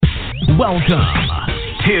Welcome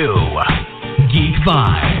to Geek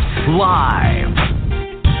Vibes Live.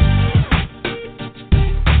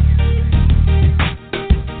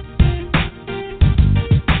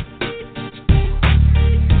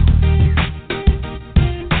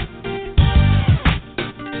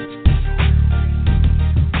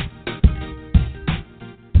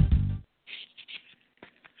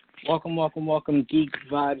 Welcome, Geek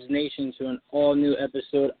Vibes Nation, to an all-new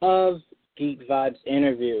episode of Geek Vibes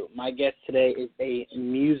Interview. My guest today is a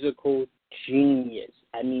musical genius.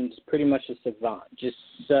 I mean, he's pretty much a savant, just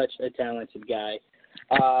such a talented guy.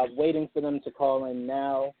 Waiting for them to call in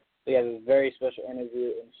now. We have a very special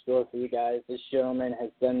interview in store for you guys. This gentleman has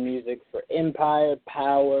done music for Empire,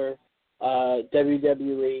 Power,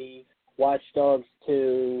 WWE, Watch Dogs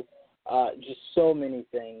 2, just so many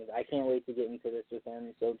things. I can't wait to get into this with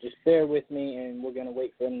him. So just bear with me, and we're going to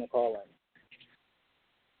wait for him to call in.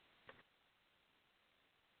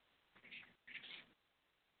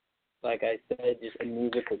 Like I said, just a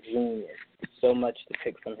musical genius. So much to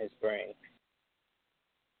pick from his brain.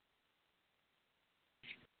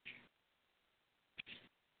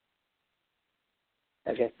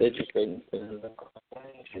 Like I said, just waiting for him to call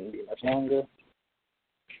in. Shouldn't be much longer.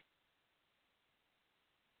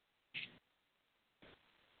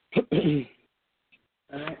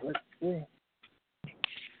 All right, let's see.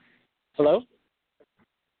 Hello?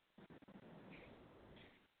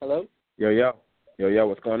 Hello? Yo,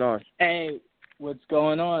 what's going on? Hey, what's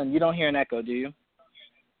going on? You don't hear an echo, do you?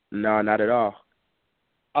 No, not at all.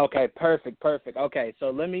 Okay, perfect. Okay,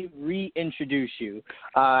 so let me reintroduce you.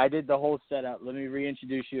 I did the whole setup. Let me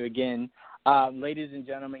reintroduce you again. Ladies and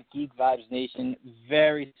gentlemen, Geek Vibes Nation,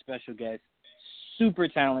 very special guest, super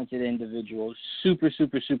talented individual, super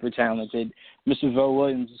talented. Mr. Vo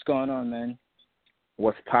Williams, what's going on, man?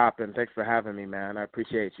 What's poppin'? Thanks for having me, man. I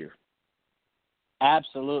appreciate you.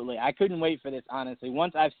 Absolutely. I couldn't wait for this, honestly.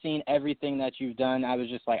 Once I've seen everything that you've done, I was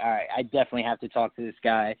just like, all right, I definitely have to talk to this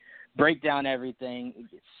guy, break down everything.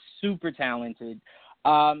 Super talented.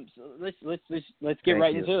 So let's get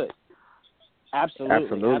right into it.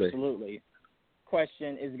 Absolutely.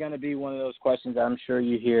 Question is going to be one of those questions that I'm sure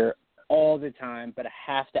you hear all the time, but I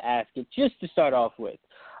have to ask it just to start off with.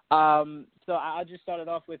 So I'll just start it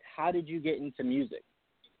off with, how did you get into music?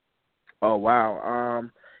 Oh, wow.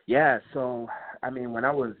 Yeah, so, I mean, when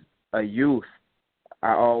I was a youth,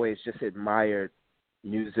 I always just admired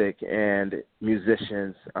music and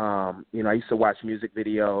musicians. I used to watch music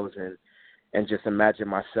videos and just imagine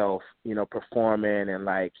myself, performing and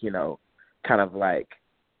kind of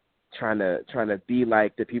trying to be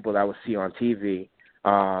like the people that I would see on TV.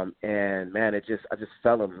 And man, I just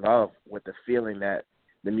fell in love with the feeling that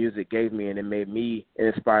the music gave me, and it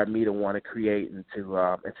inspired me to want to create and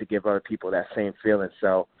to give other people that same feeling.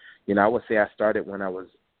 So, I would say I started when I was,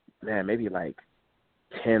 maybe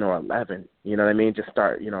 10 or 11, you know what I mean? Just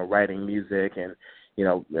start, writing music and,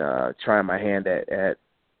 trying my hand at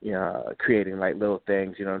creating little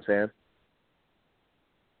things, you know what I'm saying?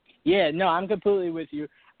 Yeah, no, I'm completely with you.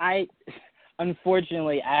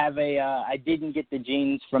 Unfortunately, I didn't get the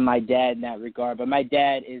genes from my dad in that regard, but my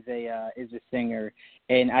dad is a singer,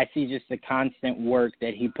 and I see just the constant work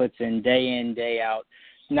that he puts in, day out,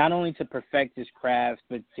 not only to perfect his craft,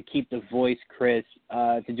 but to keep the voice crisp,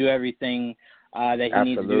 to do everything that he Absolutely.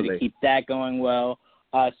 needs to do to keep that going well.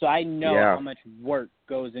 So I know how much work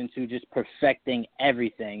goes into just perfecting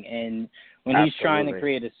everything, and when he's trying to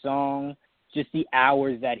create a song, just the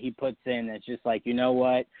hours that he puts in, it's just like, you know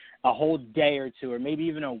what, a whole day or two or maybe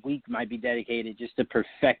even a week might be dedicated just to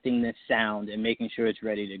perfecting this sound and making sure it's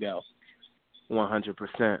ready to go.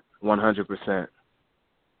 100%.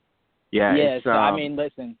 Yeah, so, I mean,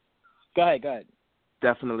 listen. Go ahead.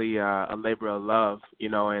 Definitely a labor of love,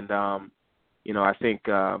 and, I think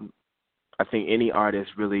any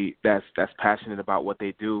artist really that's passionate about what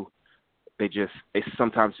they do, they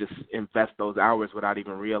sometimes just invest those hours without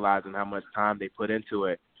even realizing how much time they put into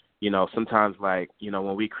it. Sometimes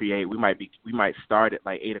when we create, we might start at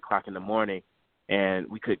 8 o'clock in the morning, and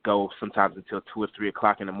we could go sometimes until 2 or 3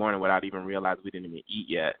 o'clock in the morning without even realizing we didn't even eat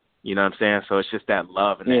yet. You know what I'm saying? So it's just that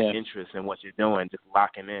love and that interest in what you're doing, just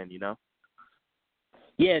locking in,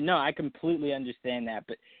 Yeah, no, I completely understand that.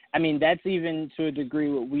 But, I mean, that's even to a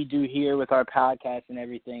degree what we do here with our podcast and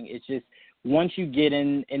everything. It's just once you get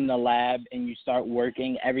in the lab and you start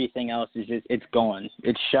working, everything else is it's gone.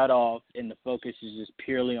 It's shut off, and the focus is just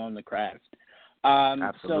purely on the craft.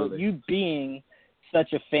 Absolutely. So you being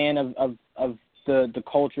such a fan of the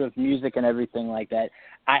culture of music and everything like that,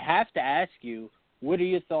 I have to ask you, what are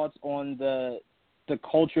your thoughts on the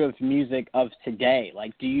culture of music of today?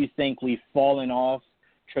 Do you think we've fallen off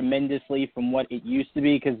tremendously from what it used to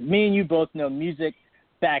be? Because me and you both know music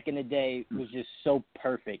back in the day was just so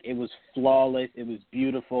perfect. It was flawless. It was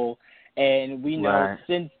beautiful. And we know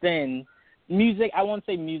since then, music, I won't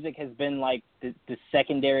say music has been like the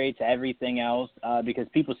secondary to everything else because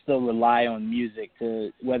people still rely on music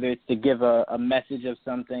to, whether it's to give a message of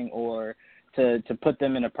something or to put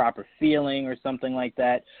them in a proper feeling or something like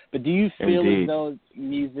that. But do you feel as though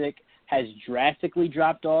music has drastically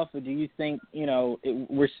dropped off, or do you think,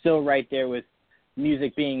 we're still right there with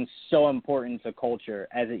music being so important to culture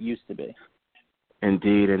as it used to be?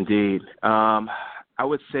 Indeed. I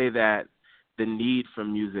would say that the need for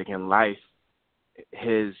music in life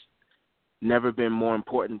has never been more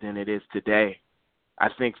important than it is today. I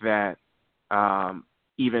think that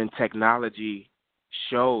even technology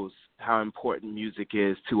shows how important music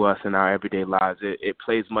is to us in our everyday lives. It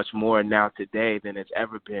plays much more now today than it's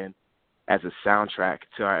ever been as a soundtrack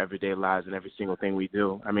to our everyday lives and every single thing we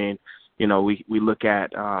do. I mean, we look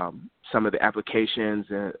at some of the applications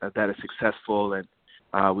that are successful, and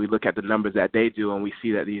we look at the numbers that they do, and we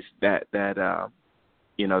see that that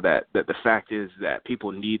the fact is that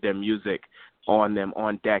people need their music on them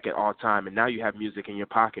on deck at all time. And now you have music in your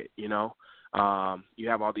pocket. You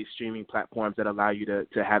have all these streaming platforms that allow you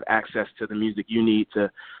to have access to the music you need to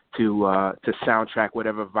soundtrack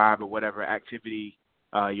whatever vibe or whatever activity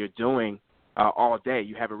you're doing all day.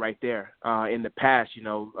 You have it right there. In the past,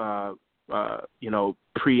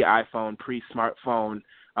 pre-iPhone, pre-smartphone,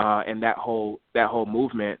 and that whole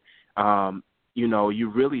movement,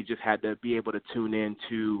 you really just had to be able to tune in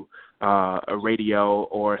to a radio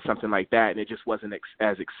or something like that, and it just wasn't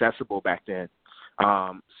as accessible back then.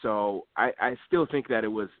 So I still think that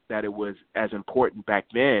it was as important back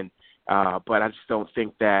then, but I just don't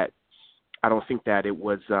think that it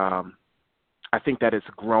was. I think that it's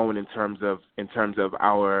grown in terms of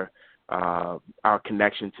our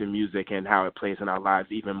connection to music and how it plays in our lives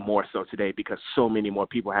even more so today, because so many more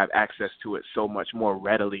people have access to it so much more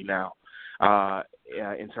readily now.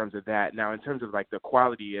 In terms of that. Now, in terms of like the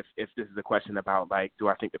quality, if this is a question about like, do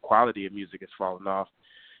I think the quality of music has fallen off?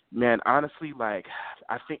 Man, honestly, like,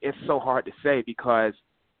 I think it's so hard to say because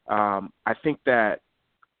I think that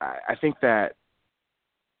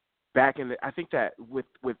with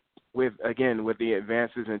the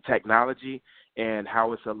advances in technology and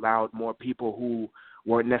how it's allowed more people who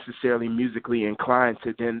weren't necessarily musically inclined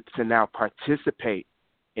to now participate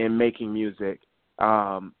in making music.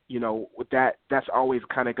 That's always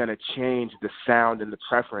kind of going to change the sound and the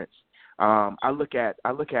preference. I look at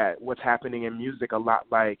what's happening in music a lot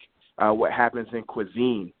like what happens in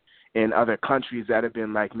cuisine in other countries that have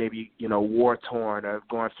been like maybe war torn or have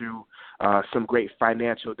gone through some great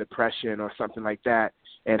financial depression or something like that,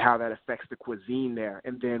 and how that affects the cuisine there.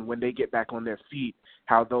 And then when they get back on their feet,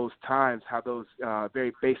 how those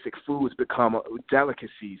very basic foods become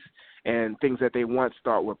delicacies, and things that they once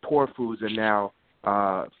thought were poor foods are now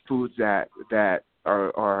foods that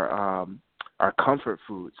are comfort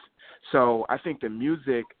foods. So I think the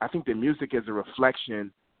music is a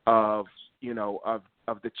reflection of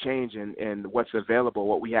the change in what's available,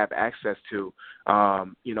 what we have access to.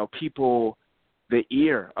 People, the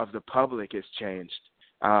ear of the public has changed,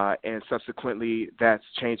 and subsequently that's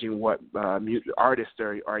changing what artists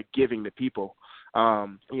are giving to people. I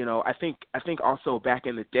think also back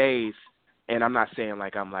in the days, and I'm not saying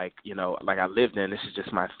like I'm like I lived in. This is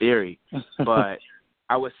just my theory, but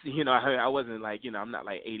I was I wasn't like I'm not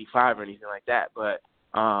like 85 or anything like that, but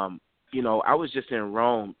I was just in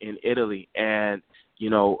Rome in Italy, and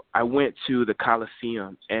I went to the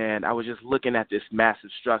Colosseum, and I was just looking at this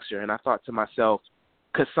massive structure, and I thought to myself,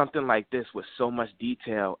 could something like this with so much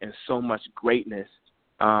detail and so much greatness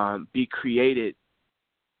be created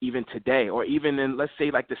even today, or even in, let's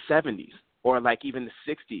say, like the 70s, or like even the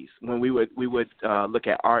 60s, when we would look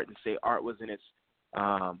at art and say art was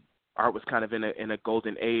kind of in a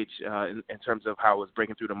golden age in terms of how it was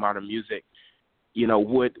breaking through to modern music.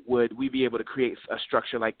 Would we be able to create a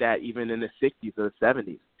structure like that even in the 60s or the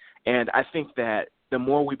 70s? And I think that the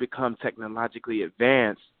more we become technologically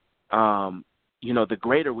advanced, the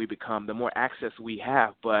greater we become, the more access we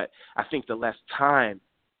have. But I think the less time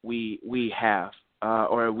we have,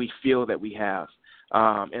 or we feel that we have,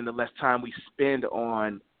 and the less time we spend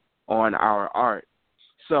on our art.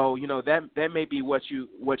 So that may be what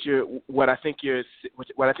I think you're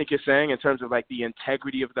saying in terms of like the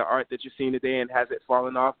integrity of the art that you're seeing today, and has it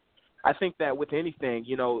fallen off? I think that with anything,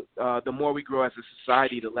 the more we grow as a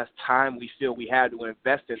society, the less time we feel we have to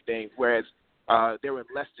invest in things. Whereas there were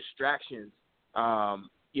less distractions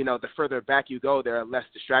the further back you go, there are less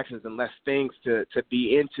distractions and less things to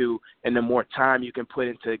be into, and the more time you can put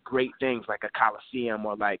into great things like a Coliseum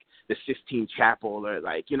or like the Sistine Chapel or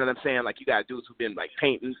like, you know what I'm saying? Like you got dudes who've been like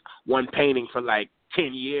painting one painting for like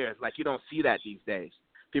 10 years. Like you don't see that these days.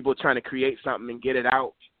 People trying to create something and get it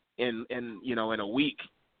out in a week.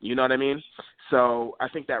 You know what I mean? So I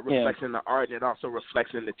think that reflects in the art, and it also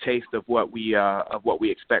reflects in the taste of what we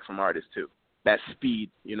expect from artists too. That speed,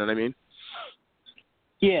 you know what I mean?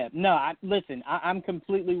 Yeah, no, I'm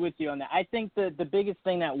completely with you on that. I think the biggest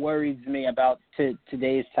thing that worries me about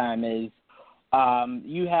today's time is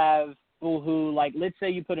you have people who, like, let's say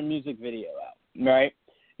you put a music video out, right?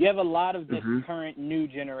 You have a lot of this current new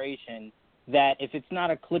generation that if it's not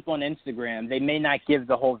a clip on Instagram, they may not give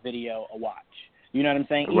the whole video a watch. You know what I'm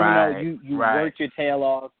saying? Even though you work your tail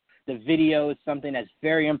off, the video is something that's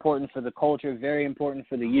very important for the culture, very important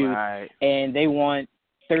for the youth, and they want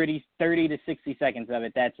 30 to 60 seconds of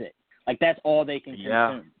it. That's it. Like, that's all they can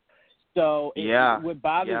consume. So what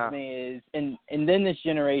bothers me is, and then this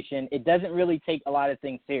generation, it doesn't really take a lot of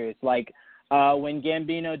things serious. Like when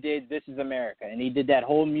Gambino did This Is America, and he did that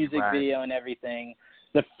whole music video and everything,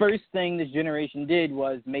 the first thing this generation did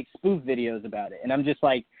was make spoof videos about it. And I'm just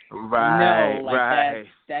like,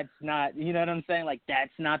 that's not, you know what I'm saying? Like,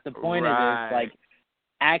 that's not the point of this. Like,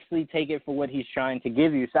 actually take it for what he's trying to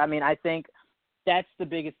give you. So, I mean, I think that's the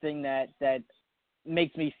biggest thing that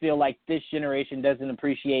makes me feel like this generation doesn't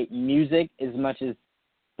appreciate music as much as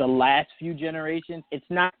the last few generations. It's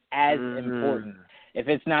not as important. If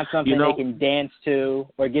it's not something they can dance to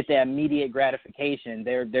or get the immediate gratification,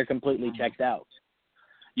 they're completely checked out.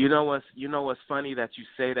 You know what's funny that you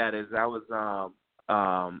say that is I was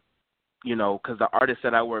because the artists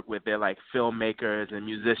that I work with, they're like filmmakers and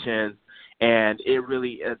musicians, and it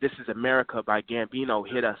really This Is America by Gambino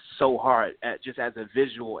hit us so hard just as a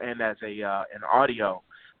visual and as an audio,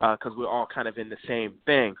 because we're all kind of in the same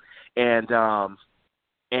thing, and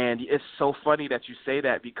it's so funny that you say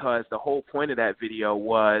that, because the whole point of that video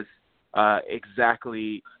was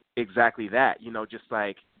exactly that, just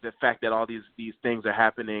like the fact that all these things are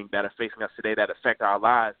happening that are facing us today that affect our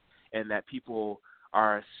lives, and that people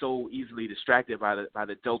are so easily distracted by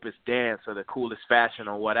the dopest dance or the coolest fashion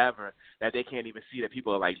or whatever, that they can't even see that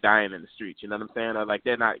people are like dying in the streets. You know what I'm saying? Or like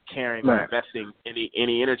they're not caring or investing any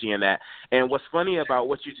energy in that. And what's funny about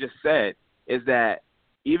what you just said is that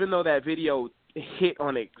even though that video hit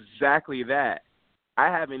on exactly that, I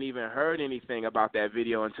haven't even heard anything about that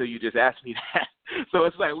video until you just asked me that. So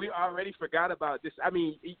it's like we already forgot about this. I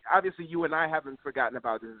mean, obviously you and I haven't forgotten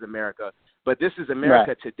about This Is America, but This Is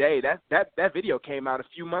America today, that video came out a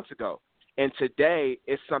few months ago. And today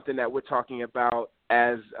it's something that we're talking about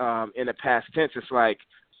as in the past tense. It's like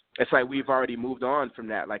we've already moved on from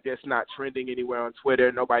that. Like, it's not trending anywhere on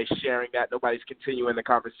Twitter. Nobody's sharing that. Nobody's continuing the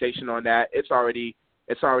conversation on that. It's already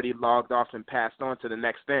logged off and passed on to the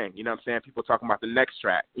next thing. You know what I'm saying? People talking about the next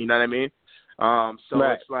track. You know what I mean?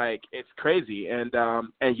 It's like, it's crazy. And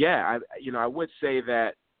yeah, I would say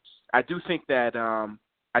that I do think that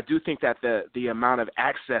the amount of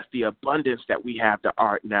access, the abundance that we have to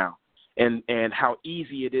art now, and how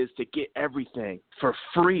easy it is to get everything for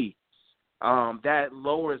free, that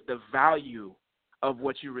lowers the value of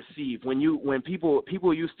what you receive. When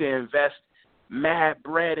people used to invest mad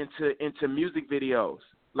bread into music videos,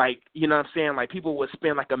 like, you know what I'm saying? Like, people would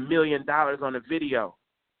spend like $1 million on a video.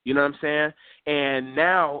 You know what I'm saying? And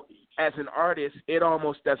now, as an artist, it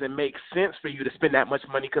almost doesn't make sense for you to spend that much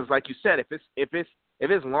money, because, like you said, if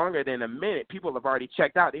it's longer than a minute, people have already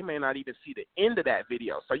checked out. They may not even see the end of that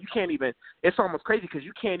video. So you can't even. It's almost crazy, because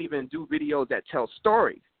you can't even do videos that tell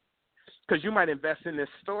stories, because you might invest in this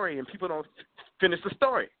story and people don't finish the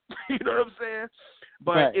story. You know what I'm saying?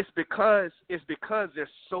 But it's because there's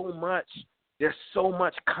so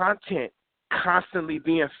much content constantly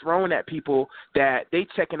being thrown at people that they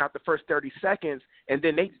checking out the first 30 seconds, and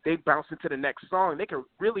then they bounce into the next song. They can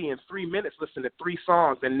really in 3 minutes listen to 3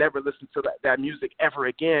 songs and never listen to that music ever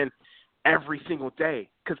again every single day,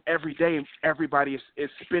 because every day everybody is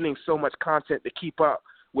spending so much content to keep up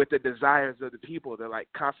with the desires of the people to like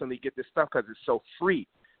constantly get this stuff because it's so free.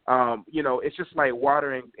 It's just like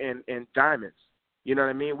water and diamonds. You know what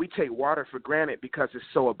I mean? We take water for granted because it's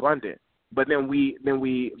so abundant, but then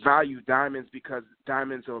we value diamonds because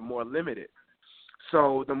diamonds are more limited.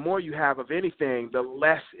 So the more you have of anything, the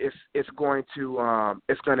less it's going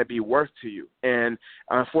to be worth to you. And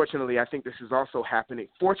unfortunately, I think this is also happening.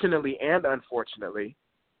 Fortunately and unfortunately,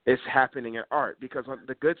 it's happening in art, because on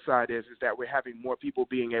the good side is that we're having more people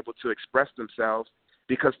being able to express themselves,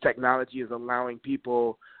 because technology is allowing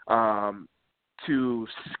people to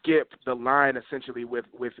skip the line essentially with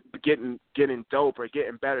getting dope or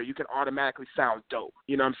getting better. You can automatically sound dope,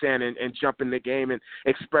 you know what I'm saying, and jump in the game and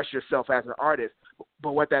express yourself as an artist.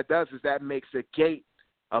 But what that does is that makes the gate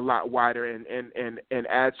a lot wider and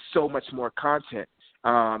adds so much more content.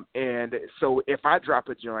 And so if I drop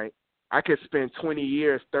a joint, I could spend 20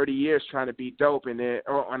 years, 30 years trying to be dope and then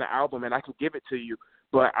on an album, and I can give it to you,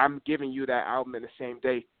 but I'm giving you that album in the same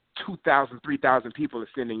day. 2,000, 3,000 people are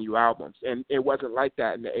sending you albums, and it wasn't like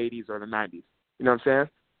that in the 80s or the 90s. You know what I'm saying?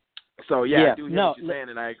 So, I do hear what you're saying,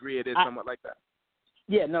 and I agree it is somewhat like that.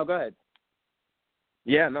 Yeah, no, go ahead.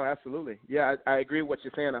 Yeah, no, absolutely. Yeah, I agree with what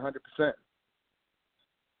you're saying 100%.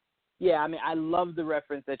 Yeah, I mean, I love the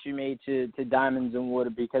reference that you made to Diamonds and Water,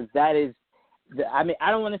 because that is, I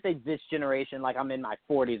don't want to say this generation, like I'm in my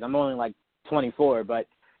 40s. I'm only like 24, but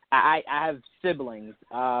I have siblings.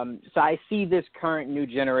 So I see this current new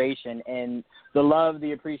generation and the love,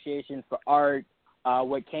 the appreciation for art,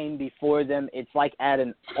 what came before them. It's like at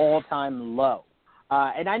an all-time low.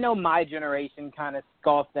 And I know my generation kind of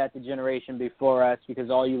scoffed at the generation before us, because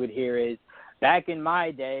all you would hear is, back in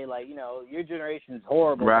my day, like, you know, your generation's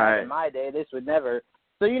horrible. Right. Back in my day, this would never.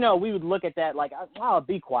 So, you know, we would look at that like, oh,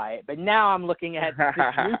 be quiet. But now I'm looking at this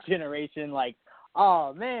new generation like,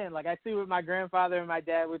 oh, man, like I see what my grandfather and my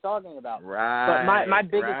dad were talking about. Right. But my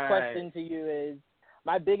biggest question to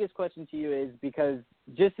you is, because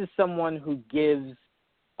just as someone who gives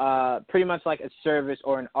pretty much like a service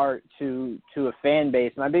or an art to a fan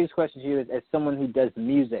base, my biggest question to you is, as someone who does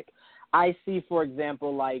music, I see, for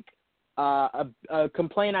example, like a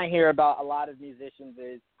complaint I hear about a lot of musicians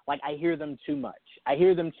is, like, I hear them too much.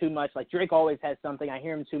 Like, Drake always has something. I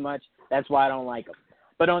hear him too much. That's why I don't like him.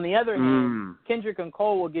 But on the other hand, Kendrick and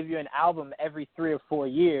Cole will give you an album every 3 or 4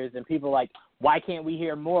 years, and people are like, why can't we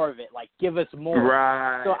hear more of it? Like, give us more.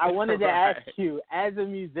 Right. So I wanted to ask you, as a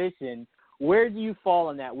musician, where do you fall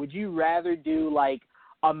on that? Would you rather do, like,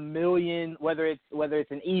 a million, whether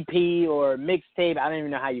it's an EP or a mixtape, I don't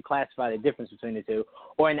even know how you classify the difference between the two,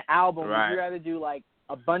 or an album? Right. Would you rather do, like,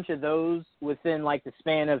 a bunch of those within, like, the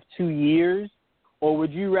span of 2 years, or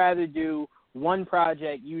would you rather do one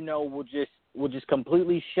project you know will just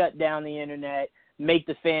completely shut down the internet, make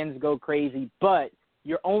the fans go crazy, but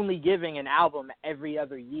you're only giving an album every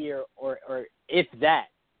other year, or if that?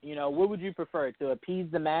 You know, what would you prefer, to appease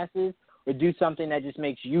the masses or do something that just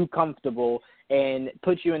makes you comfortable and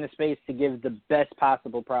puts you in the space to give the best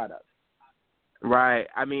possible product? Right.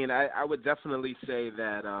 I mean, I would definitely say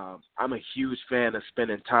that I'm a huge fan of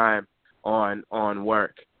spending time on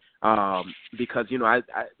work, because, you know, I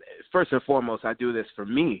first and foremost, I do this for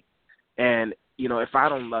me. And, you know, if I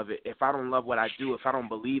don't love it, if I don't love what I do, if I don't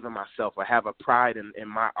believe in myself or have a pride in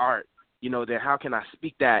my art, you know, then how can I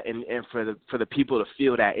speak that and for the people to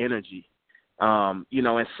feel that energy? You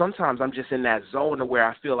know, and sometimes I'm just in that zone where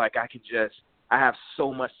I feel like I have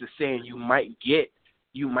so much to say, and you might get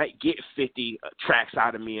 50 tracks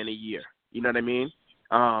out of me in a year. You know what I mean?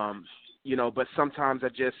 You know, but sometimes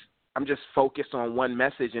I'm just focused on one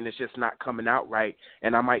message and it's just not coming out right.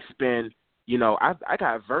 And I might spend, you know, I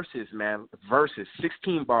got verses,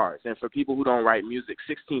 16 bars. And for people who don't write music,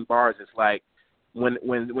 16 bars is like when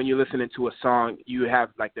you're listening to a song, you have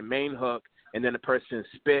like the main hook, and then the person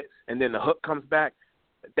spits, and then the hook comes back.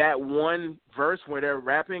 That one verse where they're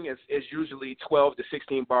rapping is usually 12 to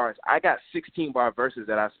 16 bars. I got 16-bar verses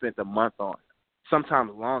that I spent a month on,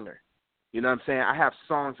 sometimes longer. You know what I'm saying? I have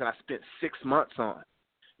songs that I spent 6 months on.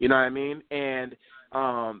 You know what I mean? And,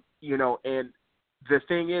 you know, and the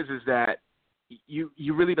thing is that you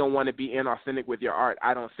really don't want to be inauthentic with your art,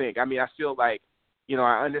 I don't think. I mean, I feel like, you know,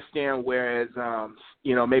 I understand whereas,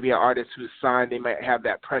 you know, maybe an artist who's signed, they might have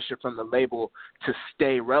that pressure from the label to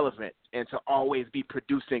stay relevant and to always be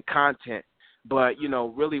producing content. But, you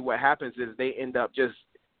know, really what happens is they end up just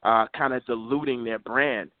kind of diluting their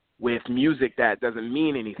brand with music that doesn't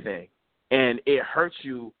mean anything. And it hurts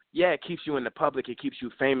you. Yeah, it keeps you in the public. It keeps you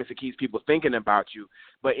famous. It keeps people thinking about you.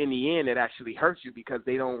 But in the end, it actually hurts you because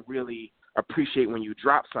they don't really appreciate when you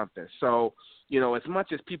drop something. So, you know, as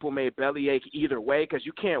much as people may bellyache either way, because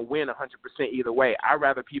you can't win 100% either way, I'd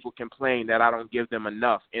rather people complain that I don't give them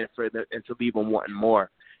enough and to leave them wanting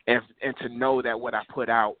more, and to know that what I put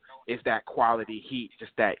out is that quality heat,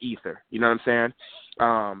 just that ether. You know what I'm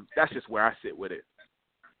saying? That's just where I sit with it.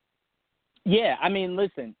 Yeah, I mean,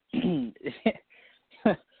 listen,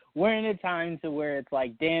 we're in a time to where it's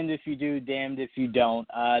like damned if you do, damned if you don't.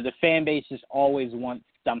 The fan base just always wants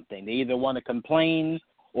something. They either want to complain,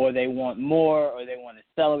 or they want more, or they want to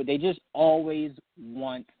celebrate. They just always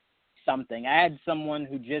want something. I had someone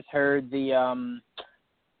who just heard the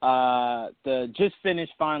just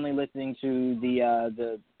finished finally listening to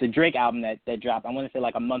the Drake album that dropped. I want to say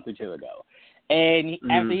like a month or two ago. And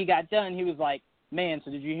after he got done, he was like, "Man,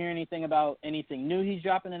 so did you hear anything about anything new he's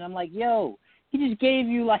dropping?" And I'm like, "Yo, he just gave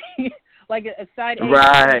you like like a side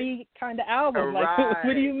A kind of album. Like,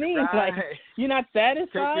 what do you mean? Like, you're not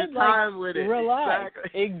satisfied? Take your time like, with it. Relax.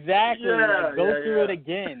 Exactly. Yeah, like, go through it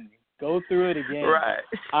again. Go through it again. Right.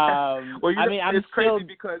 Well, I mean, it's crazy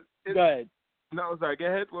because. Go ahead. No, sorry. Go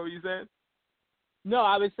ahead. What were you saying? No,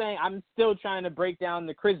 I was saying I'm still trying to break down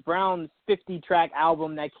the Chris Brown's 50-track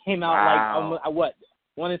album that came out like I want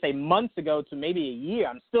to say months ago to maybe a year.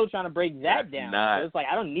 I'm still trying to break that down. So it's like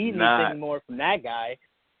I don't need anything more from that guy.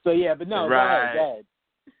 So yeah, but no, go ahead.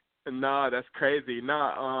 No, that's crazy.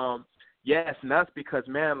 No, yeah, it's nuts because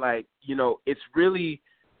man, like, you know, it's really,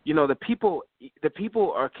 you know, the people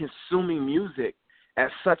are consuming music at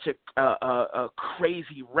such a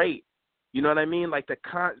crazy rate. You know what I mean? Like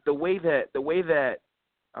the way that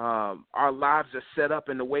our lives are set up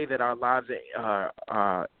and the way that our lives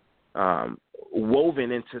are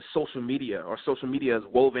woven into social media, or social media is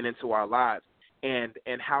woven into our lives, and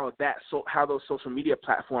how those social media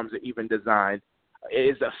platforms are even designed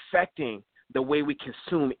is affecting the way we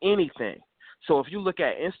consume anything. So if you look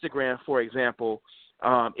at Instagram, for example,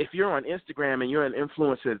 if you're on Instagram and you're an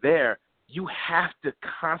influencer there, you have to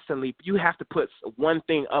put one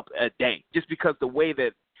thing up a day, just because the way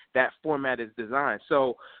that format is designed.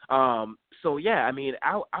 So yeah, I mean,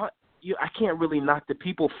 I can't really knock the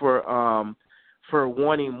people for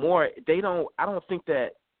wanting more.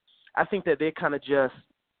 I think that they're kind of just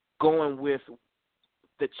going with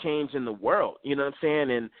the change in the world. You know what I'm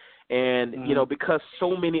saying? And you know, because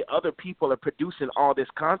so many other people are producing all this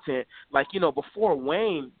content, like, you know, before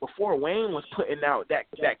Wayne was putting out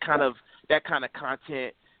that kind of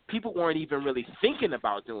content, people weren't even really thinking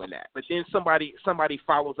about doing that. But then somebody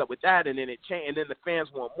follows up with that, and then it changed, and then the fans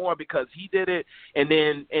want more because he did it, and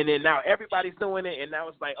then now everybody's doing it, and now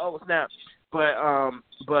it's like, oh snap. But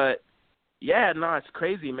yeah, no, it's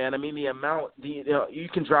crazy, man. I mean, you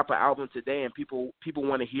can drop an album today, and people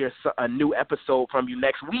want to hear a new episode from you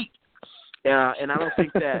next week. And I don't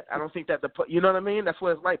think that you know what I mean? That's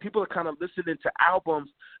what it's like. People are kind of listening to albums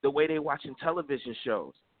the way they're watching television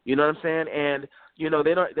shows. You know what I'm saying? And you know,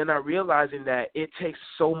 they're not realizing that it takes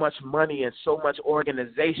so much money and so much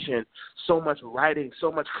organization, so much writing,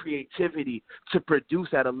 so much creativity to produce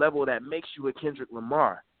at a level that makes you a Kendrick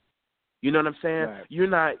Lamar. You know what I'm saying? Right. You're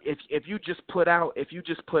not if you just put out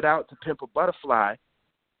To Pimp a Butterfly,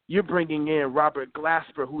 you're bringing in Robert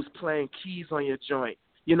Glasper, who's playing keys on your joint.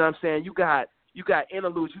 You know what I'm saying? You got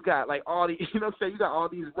interludes, you got like all the, you know what I'm saying? You got all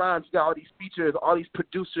these rhymes, you got all these features, all these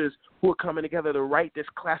producers who are coming together to write this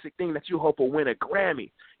classic thing that you hope will win a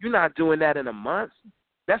Grammy. You're not doing that in a month.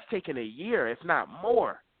 That's taking a year, if not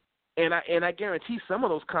more. And I guarantee some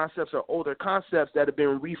of those concepts are older concepts that have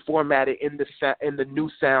been reformatted in the new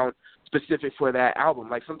sound specific for that album.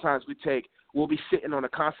 Like sometimes we'll be sitting on a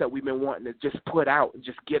concept we've been wanting to just put out and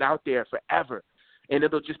just get out there forever, and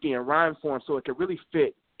it'll just be in rhyme form so it can really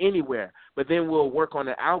fit anywhere. But then we'll work on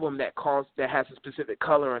an album that has a specific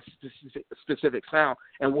color and specific sound,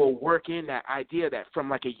 and we'll work in that idea that from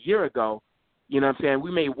like a year ago, you know what I'm saying,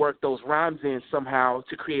 we may work those rhymes in somehow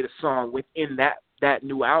to create a song within that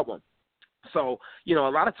new album. So, you know, a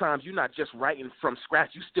lot of times you're not just writing from scratch,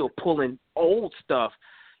 you're still pulling old stuff.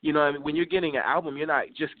 You know, I mean, when you're getting an album, you're not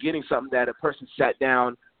just getting something that a person sat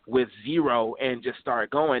down with zero and just started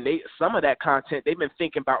going. Some of that content they've been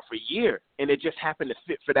thinking about for years, and it just happened to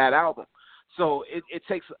fit for that album. So it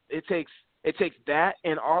takes that,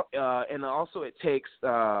 and also it takes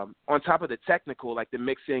on top of the technical, like the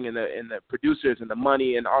mixing and the producers and the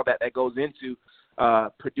money and all that goes into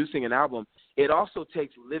producing an album. It also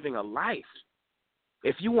takes living a life.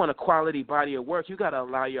 If you want a quality body of work, you got to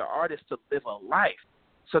allow your artist to live a life,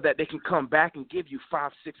 so that they can come back and give you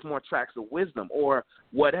 5-6 more tracks of wisdom or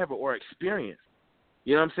whatever, or experience.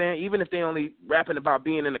 You know what I'm saying? Even if they only rapping about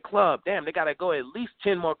being in the club, damn, they got to go at least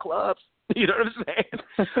 10 more clubs. You know what I'm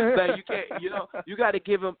saying? Like you can't, you know, you got to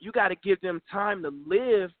give them time to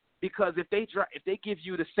live, because if they give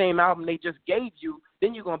you the same album they just gave you,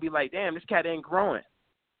 then you're going to be like, damn, this cat ain't growing.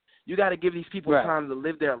 You got to give these people time to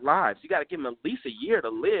live their lives. You got to give them at least a year to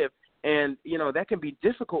live. And, you know, that can be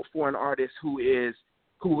difficult for an artist who is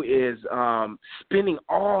spending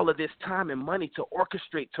all of this time and money to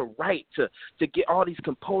orchestrate, to write, to get all these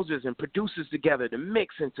composers and producers together to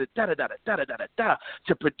mix and to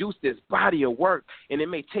to produce this body of work. And it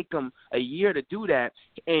may take them a year to do that,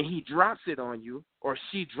 and he drops it on you, or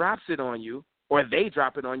she drops it on you, or they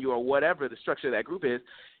drop it on you, or whatever the structure of that group is.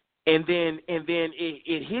 and then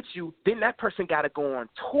it hits you. Then that person got to go on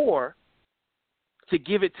tour to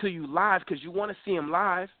give it to you live because you want to see them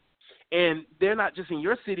live. And they're not just in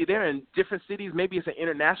your city; they're in different cities. Maybe it's an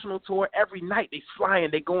international tour. Every night they flying,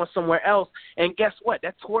 they going somewhere else. And guess what?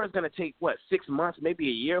 That tour is going to take 6 months, maybe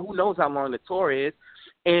a year. Who knows how long the tour is?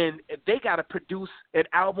 And they got to produce an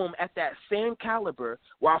album at that same caliber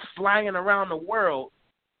while flying around the world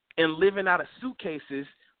and living out of suitcases.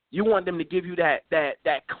 You want them to give you that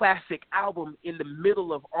classic album in the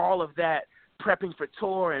middle of all of that, prepping for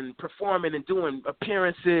tour and performing and doing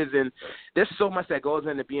appearances. And there's so much that goes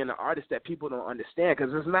into being an artist that people don't understand,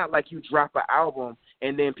 because it's not like you drop an album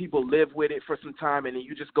and then people live with it for some time and then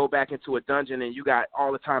you just go back into a dungeon and you got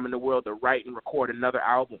all the time in the world to write and record another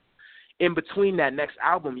album. In between that next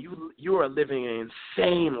album, you are living an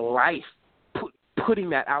insane life,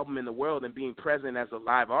 putting that album in the world and being present as a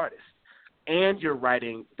live artist. And you're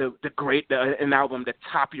writing an album to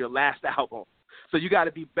top your last album. So you got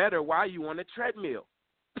to be better while you on the treadmill.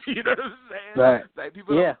 You know what I'm saying? Right. Like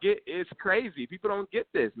people don't get. It's crazy. People don't get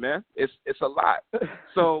this, man. It's a lot.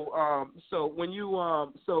 So when you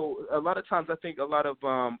so a lot of times I think a lot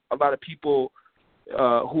of people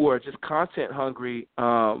who are just content hungry,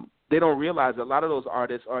 they don't realize a lot of those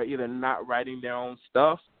artists are either not writing their own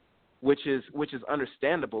stuff, which is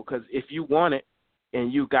understandable, because if you want it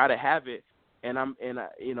and you got to have it, and I'm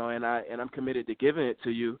committed to giving it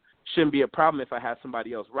to you. Shouldn't be a problem if I have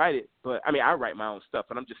somebody else write it. But, I mean, I write my own stuff,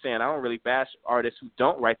 and I'm just saying I don't really bash artists who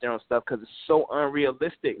don't write their own stuff because it's so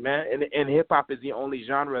unrealistic, man. And hip-hop is the only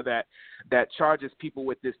genre that charges people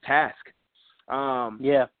with this task.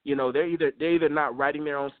 You know, they're either not writing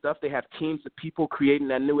their own stuff. They have teams of people creating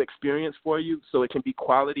that new experience for you so it can be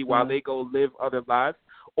quality while they go live other lives,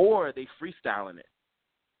 or they freestyling it.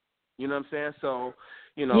 You know what I'm saying? So,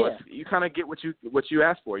 you know, you kind of get what you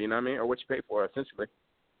ask for, you know what I mean, or what you pay for, essentially.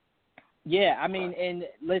 Yeah, I mean, and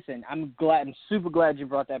listen, I'm super glad you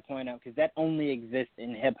brought that point up, because that only exists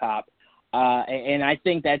in hip-hop. And I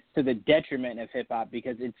think that's to the detriment of hip-hop,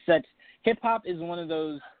 because hip-hop is one of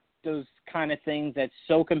those kind of things that's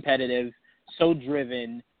so competitive, so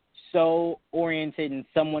driven, so oriented, and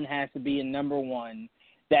someone has to be in number one,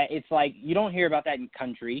 that it's like you don't hear about that in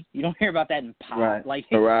country. You don't hear about that in pop. Right. Like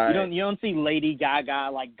right. You don't see Lady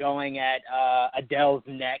Gaga like going at Adele's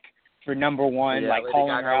neck for number one, like Lady calling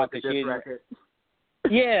Gaga her out with because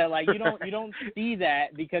she. Yeah, like you don't see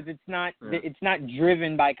that, because it's not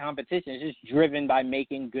driven by competition. It's just driven by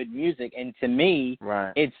making good music. And to me,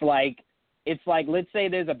 it's like let's say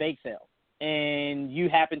there's a bake sale and you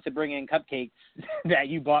happen to bring in cupcakes that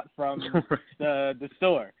you bought from the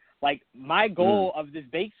store. Like, my goal of this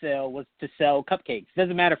bake sale was to sell cupcakes.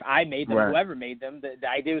 Doesn't matter if I made them, whoever made them. The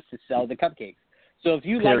idea was to sell the cupcakes. So if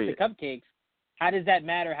you like the cupcakes, how does that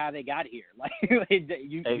matter how they got here? Like, you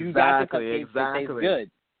got the cupcakes that taste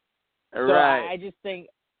good. So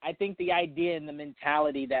I think the idea and the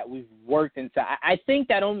mentality that we've worked into, I think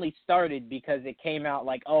that only started because it came out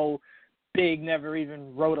like, oh, Big never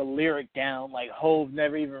even wrote a lyric down. Like, Hove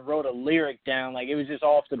never even wrote a lyric down. Like, it was just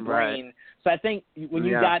off the brain. So I think when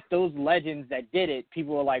you got those legends that did it,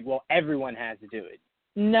 people were like, well, everyone has to do it.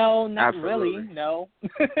 No, not really. No.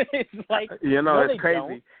 It's like, it's crazy.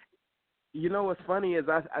 Don't. You know what's funny is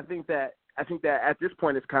I think that at this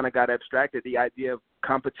point it's kind of got abstracted, the idea of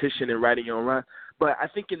competition and writing your own rhyme. But I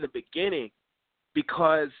think in the beginning,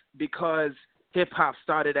 because hip hop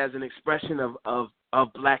started as an expression of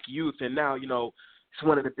black youth, and now it's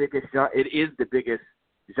one of the biggest. It is the biggest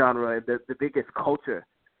genre, the biggest culture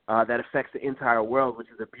that affects the entire world, which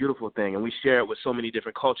is a beautiful thing, and we share it with so many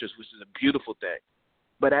different cultures, which is a beautiful thing.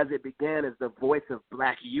 But as it began as the voice of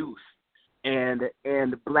black youth, and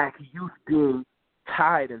black youth being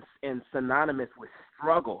tied and synonymous with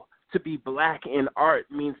struggle. To be black in art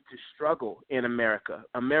means to struggle in America.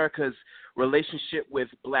 America's relationship with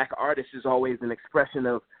black artists is always an expression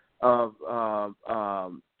of our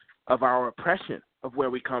oppression, of where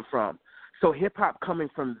we come from. So hip hop coming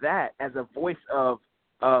from that as a voice of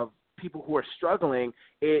people who are struggling,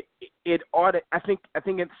 I think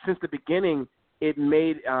it's, since the beginning, it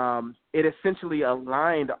made it essentially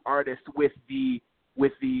aligned artists with the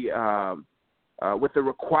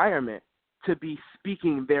requirement to be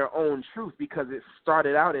speaking their own truth, because it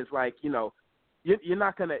started out as like, you're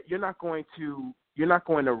not going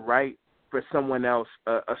to write for someone else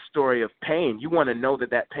a story of pain. You want to know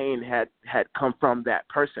that pain had come from that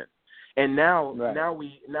person. And now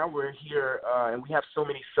we're here and we have so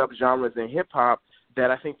many subgenres in hip hop that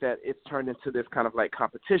I think that it's turned into this kind of like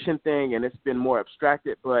competition thing, and it's been more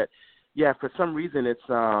abstracted. But yeah, for some reason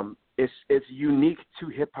it's unique to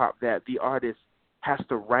hip hop that the artist has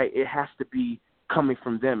to write. It has to be coming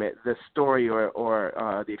from them. The story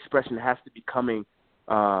or the expression has to be coming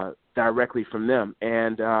directly from them.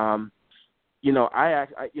 And you know,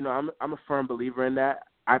 I'm a firm believer in that.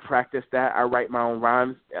 I practice that. I write my own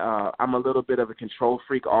rhymes. I'm a little bit of a control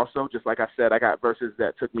freak also. Just like I said, I got verses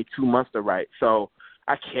that took me 2 months to write. So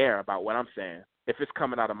I care about what I'm saying. If it's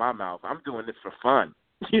coming out of my mouth, I'm doing this for fun.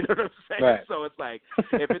 You know what I'm saying? Right. So it's like,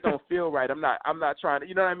 if it don't feel right, I'm not trying to,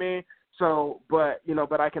 you know what I mean? So, but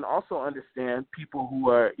I can also understand people who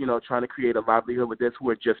are, you know, trying to create a livelihood with this, who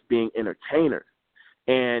are just being entertainers.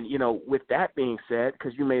 And, you know, with that being said,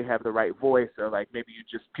 because you may have the right voice, or like maybe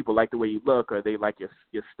people like the way you look, or they like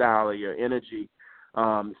your style or your energy,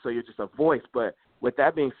 so you're just a voice. But with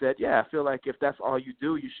that being said, yeah, I feel like if that's all you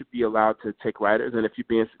do, you should be allowed to take writers. And if you're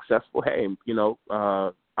being successful, hey, you know,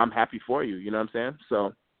 I'm happy for you. You know what I'm saying?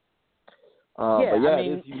 So, yeah, but yeah, I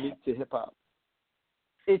mean, it is unique to hip hop.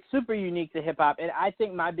 It's super unique to hip hop, and I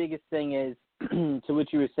think my biggest thing is to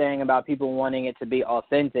what you were saying about people wanting it to be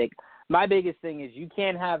authentic. My biggest thing is you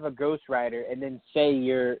can't have a ghostwriter and then say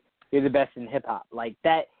you're the best in hip hop. Like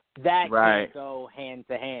that Right. can't go hand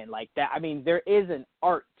to hand. Like that. I mean, there is an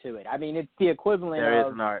art to it. I mean, it's the equivalent There of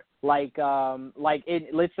is an art. like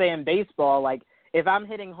let's say in baseball, like if I'm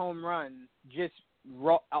hitting home runs just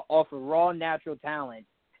off of raw natural talent,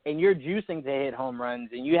 and you're juicing to hit home runs,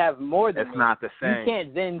 and you have more than It's me, not the same. you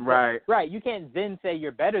can't then you can't then say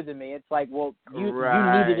you're better than me. It's like, well, you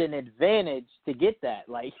needed an advantage to get that.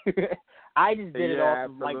 Like, I just did it off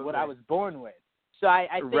of like what I was born with. So I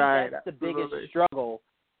think that's the biggest struggle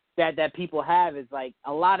that people have, is like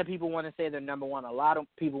a lot of people want to say they're number one. A lot of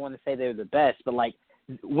people want to say they're the best, but like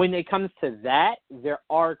when it comes to that, there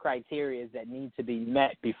are criteria that need to be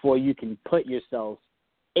met before you can put yourself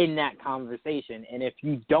in that conversation. And if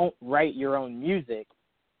you don't write your own music,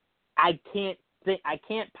 I can't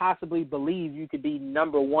possibly believe you could be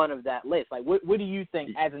number one of that list. Like, what do you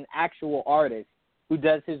think as an actual artist who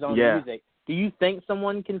does his own music? Do you think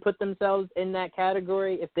someone can put themselves in that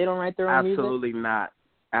category if they don't write their own music?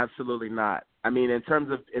 Absolutely not. I mean, in terms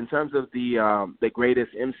of the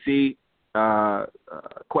greatest MC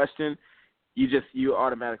question, you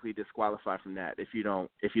automatically disqualify from that if you don't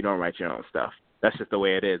write your own stuff. That's just the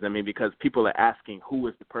way it is. I mean, because people are asking who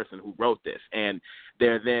is the person who wrote this, and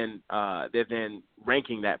they're then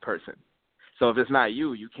ranking that person. So if it's not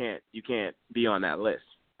you, you can't be on that list.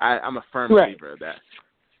 I'm a firm believer of that.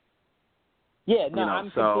 Yeah, no, I'm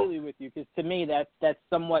completely with you, because to me that's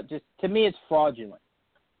somewhat to me it's fraudulent.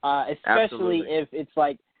 Especially if it's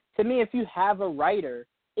like, to me, if you have a writer,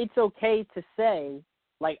 it's okay to say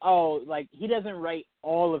like, oh, like he doesn't write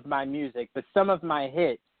all of my music, but some of my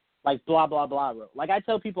hits, like blah, blah, blah wrote. Like I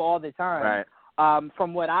tell people all the time,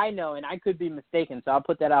 from what I know, and I could be mistaken, so I'll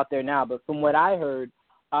put that out there now, but from what I heard,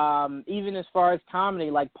 even as far as comedy,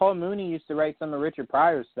 like Paul Mooney used to write some of Richard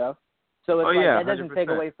Pryor's stuff. So it's that doesn't 100%. Take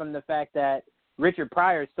away from the fact that Richard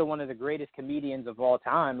Pryor is still one of the greatest comedians of all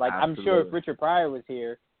time. Like, absolutely. I'm sure if Richard Pryor was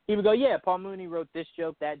here, he would go, yeah, Paul Mooney wrote this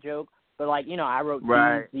joke, that joke, but like, you know, I wrote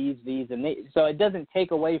these, and they. So it doesn't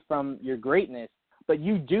take away from your greatness. But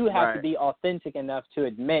you do have to be authentic enough to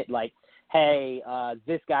admit, like, hey,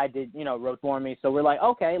 this guy wrote for me. So we're like,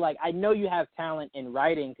 okay, like, I know you have talent in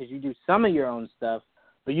writing because you do some of your own stuff,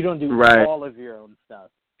 but you don't do all of your own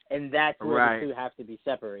stuff. And that's where the two have to be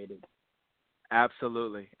separated.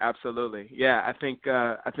 Absolutely. Yeah, I think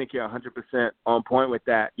you're 100% on point with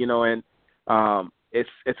that, you know, and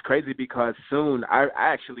it's crazy because soon I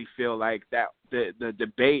actually feel like that the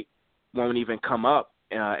debate won't even come up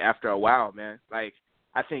after a while, man. Like,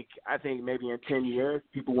 I think maybe in 10 years,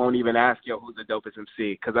 people won't even ask, yo, who's the dopest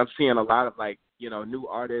MC? Because I'm seeing a lot of, like, you know, new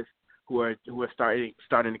artists who are starting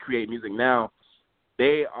to create music now.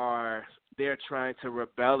 They're trying to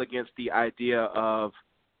rebel against the idea of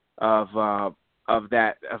that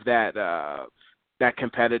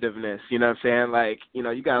competitiveness. You know what I'm saying? Like, you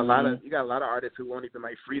know, you got a lot of artists who won't even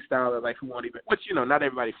like freestyle, or like who won't even, which, you know, not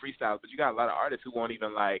everybody freestyles, but you got a lot of artists who won't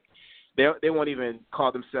even like. They won't even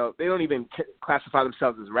call themselves. They don't even classify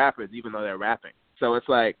themselves as rappers, even though they're rapping. So it's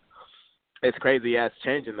like, it's crazy. Yeah, it's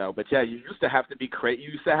changing though. But yeah, you used to have to be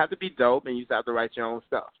you used to have to be dope, and you used to have to write your own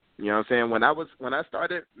stuff. You know what I'm saying? When I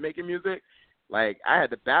started making music, like, I had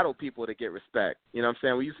to battle people to get respect. You know what I'm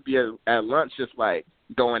saying? We used to be at lunch just like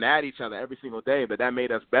going at each other every single day, but that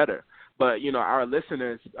made us better. But, you know, our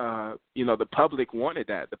listeners, you know, the public wanted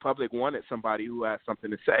that. The public wanted somebody who had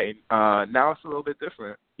something to say. Now it's a little bit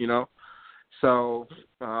different, you know. So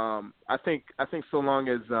I think so long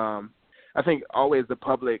as I think always the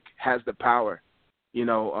public has the power. You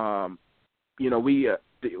know, we as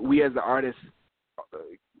the artists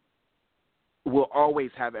will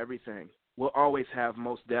always have everything. We'll always have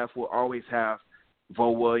Mos Def. We'll always have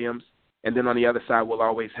Vo Williams, and then on the other side we'll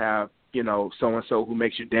always have, you know, so and so who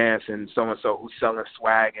makes you dance, and so who's selling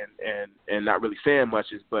swag and not really saying much,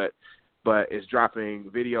 but is dropping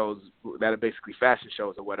videos that are basically fashion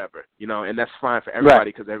shows or whatever, you know, and that's fine for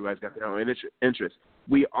everybody because everybody's got their own interest.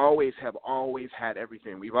 We always had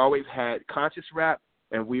everything. We've always had conscious rap,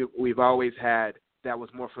 and we've always had that was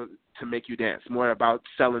more to make you dance, more about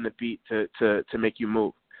selling the beat to make you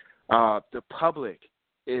move. The public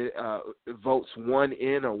votes one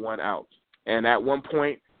in or one out, and at one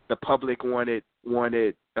point the public wanted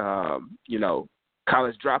you know,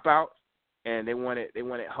 College Dropout, and they wanted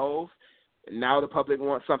Hove. Now the public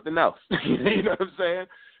wants something else. You know what I'm saying?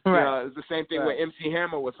 Right. It's the same thing when MC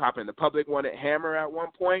Hammer was popping. The public wanted Hammer at one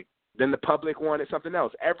point. Then the public wanted something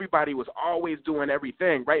else. Everybody was always doing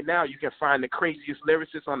everything. Right now you can find the craziest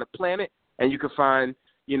lyricist on the planet, and you can find,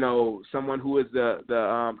 you know, someone who is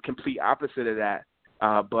the complete opposite of that.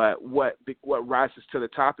 But what rises to the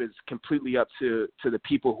top is completely up to the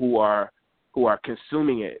people who are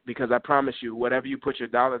consuming it. Because I promise you, whatever you put your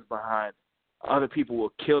dollars behind, other people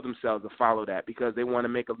will kill themselves to follow that because they want to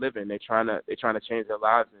make a living. They're trying to change their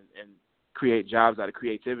lives and create jobs out of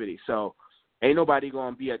creativity. So ain't nobody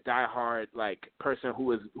gonna be a diehard like person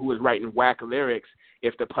who is writing whack lyrics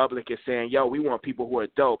if the public is saying, yo, we want people who are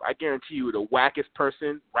dope. I guarantee you the wackest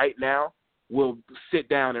person right now will sit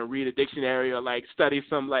down and read a dictionary or like study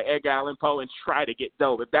some like Edgar Allan Poe and try to get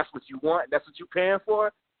dope. If that's what you want, that's what you're paying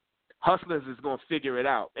for, hustlers is gonna figure it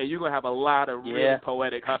out. And you're gonna have a lot of really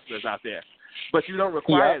poetic hustlers out there. But you don't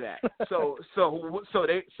require that. So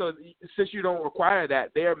since you don't require that,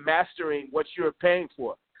 they're mastering what you're paying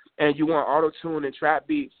for. And you want auto-tune and trap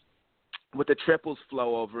beats with the triples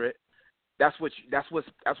flow over it. That's what's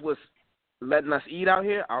letting us eat out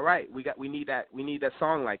here. All right, we need that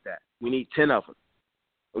song like that. We need 10 of them.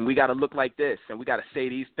 And we got to look like this, and we got to say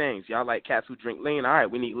these things. Y'all like cats who drink lean? All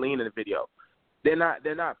right, we need lean in the video. They're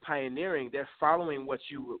not pioneering. They're following what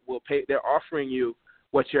you will pay. They're offering you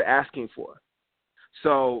what you're asking for.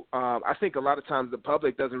 So I think a lot of times the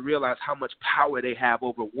public doesn't realize how much power they have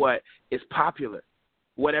over what is popular.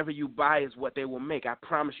 Whatever you buy is what they will make. I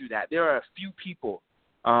promise you that. There are a few people,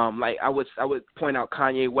 like I would point out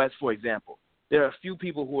Kanye West, for example. There are a few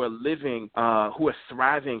people who are living, who are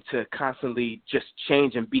thriving to constantly just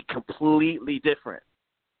change and be completely different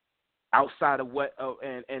outside of what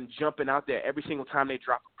and jumping out there every single time they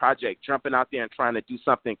drop a project, jumping out there and trying to do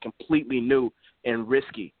something completely new and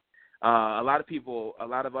risky. A lot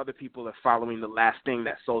of other people are following the last thing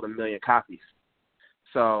that sold 1 million copies.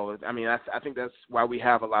 So, I mean, I think that's why we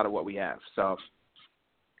have a lot of what we have. So,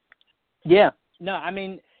 yeah, no, I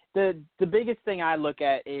mean, the biggest thing I look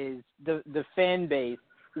at is the fan base.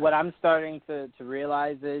 What I'm starting to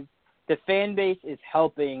realize is the fan base is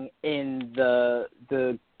helping in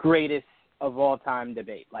the greatest of all time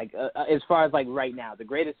debate. Like as far as like right now, the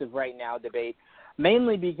greatest of right now debate,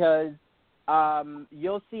 mainly because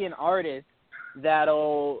you'll see an artist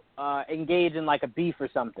that'll engage in like a beef or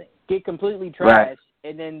something, get completely trashed, right,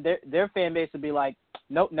 and then their fan base will be like,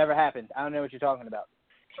 nope, never happened. I don't know what you're talking about.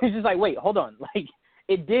 It's just like, wait, hold on. Like,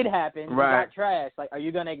 it did happen. Right. You got trashed. Like, are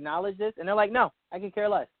you going to acknowledge this? And they're like, no, I can care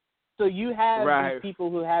less. So you have these people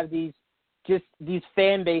who have these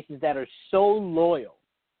fan bases that are so loyal.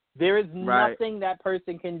 There is nothing that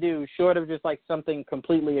person can do short of just like something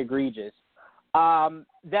completely egregious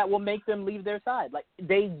that will make them leave their side. Like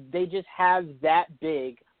they just have that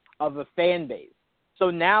big of a fan base. So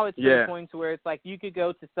now it's to the point to where it's like you could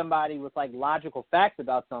go to somebody with like logical facts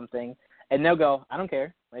about something and they'll go, I don't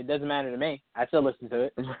care. It doesn't matter to me. I still listen to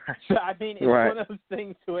it. So I mean, it's one of those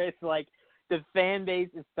things where it's like the fan base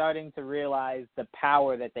is starting to realize the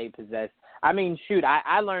power that they possess. I mean, shoot,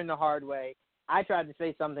 I learned the hard way. I tried to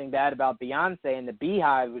say something bad about Beyonce, and the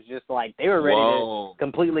Beehive was just like, they were ready to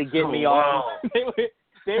completely get me off.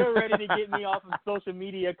 They were ready to get me off of social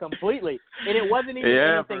media completely. And it wasn't even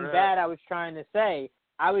anything bad I was trying to say.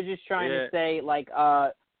 I was just trying to say, like,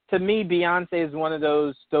 to me, Beyonce is one of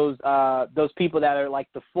those people that are like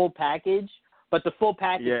the full package, but the full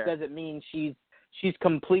package doesn't mean she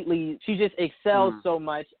just excels so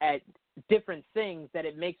much at different things that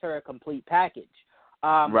it makes her a complete package.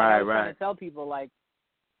 I was trying to tell people, like,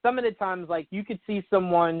 some of the times, like, you could see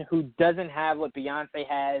someone who doesn't have what Beyonce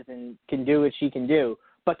has and can do what she can do,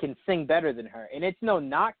 but can sing better than her. And it's no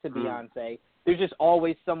knock to Beyonce. There's just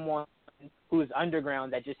always someone who is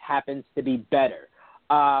underground that just happens to be better,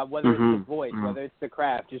 whether it's the voice, whether it's the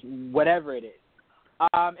craft, just whatever it is.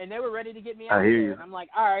 And they were ready to get me out there. And I'm like,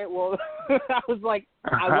 all right, well, I was like,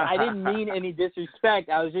 I didn't mean any disrespect.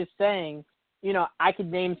 I was just saying, you know, I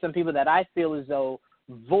could name some people that I feel as though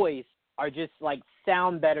voice are just like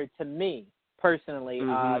sound better to me. personally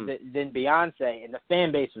than Beyonce, and the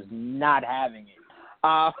fan base was not having it.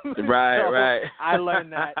 Right. I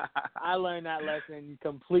learned that lesson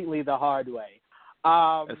completely the hard way.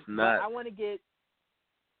 That's nuts. But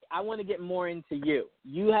I want to get more into you.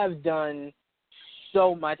 You have done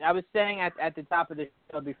so much. I was saying at the top of the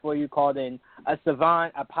show before you called in, a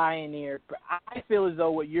savant, a pioneer. I feel as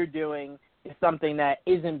though what you're doing is something that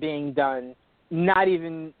isn't being done, not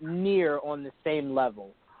even near on the same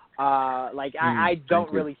level. I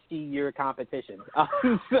don't really see your competition.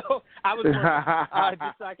 So I was wondering,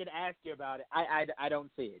 just so I could ask you about it. I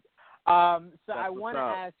don't see it. So I want to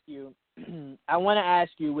ask you. I want to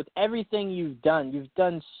ask you, with everything you've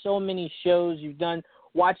done so many shows. You've done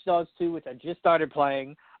Watch Dogs 2, which I just started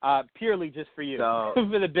playing, purely just for you,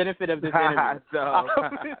 for the benefit of this interview.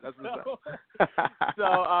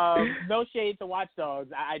 No shade to Watch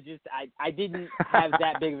Dogs. I didn't have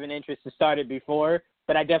that big of an interest to start it before,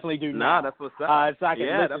 but I definitely do now. Nah, that's what's up. So I can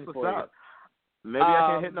listen that's what's for up. Maybe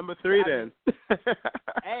I can hit number 3 then.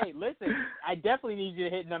 Hey, listen, I definitely need you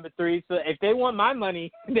to hit number 3. So if they want my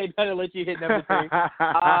money, they better let you hit number 3.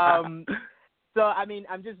 So, I mean,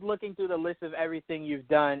 I'm just looking through the list of everything you've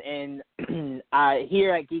done, and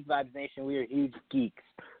here at Geek Vibes Nation, we are huge geeks.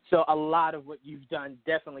 So a lot of what you've done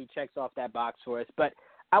definitely checks off that box for us. But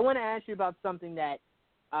I want to ask you about something that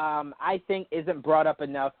I think isn't brought up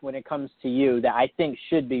enough when it comes to you that I think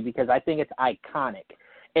should be, because I think it's iconic.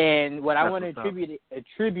 And what I want to contribute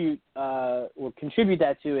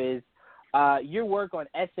that to is your work on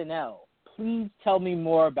SNL. Please tell me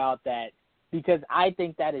more about that, because I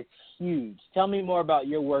think that is huge. Tell me more about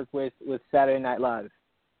your work with Saturday Night Live.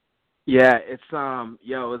 Yeah, it's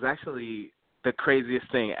it was actually the craziest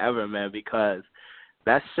thing ever, man, because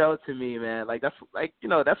that show to me, man, that's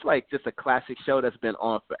just a classic show that's been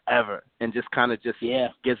on forever and just kind of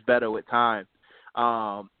gets better with time.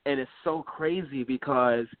 And it's so crazy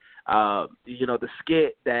because the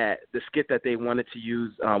skit that they wanted to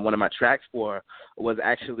use one of my tracks for was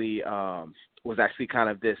actually kind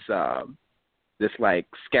of this like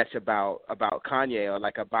sketch about Kanye, or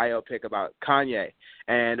like a biopic about Kanye.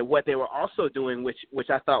 And what they were also doing, which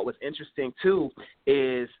I thought was interesting too,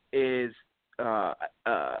 is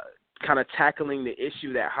kind of tackling the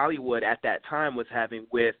issue that Hollywood at that time was having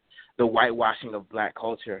with the whitewashing of black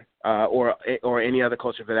culture, or any other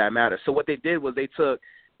culture for that matter. So what they did was they took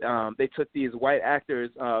these white actors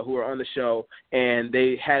who were on the show, and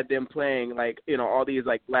they had them playing all these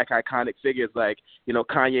black iconic figures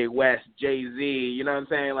Kanye West, Jay-Z, you know what I'm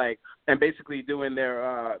saying, and basically doing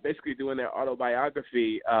their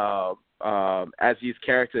autobiography as these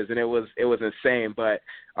characters, and it was insane. But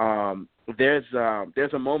there's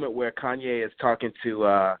a moment where Kanye is talking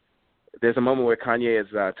to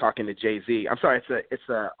Jay-Z. I'm sorry, it's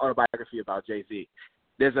a autobiography about Jay-Z.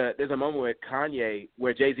 There's a moment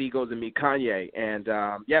where Jay-Z goes to meet Kanye, and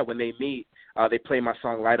when they meet, they play my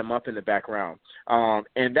song "Light 'Em Up" in the background,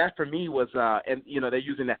 and that for me was, and they're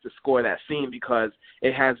using that to score that scene because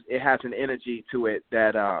it has an energy to it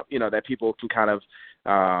that that people can kind of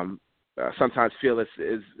sometimes feel is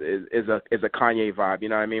a Kanye vibe, you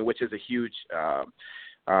know what I mean, which is a huge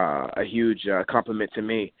compliment to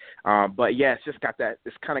me. But yeah,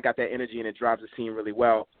 it's kind of got that energy, and it drives the scene really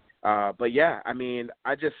well. But yeah, I mean,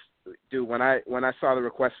 when I saw the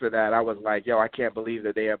request for that, I was like, yo, I can't believe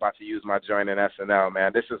that they are about to use my joint in SNL,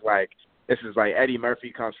 man. This is like Eddie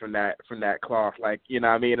Murphy comes from that cloth, you know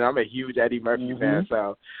what I mean? And I'm a huge Eddie Murphy fan,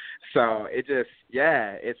 so it just,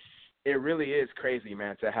 it really is crazy,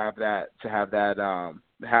 man, to have that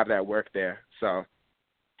work there. So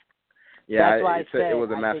yeah, it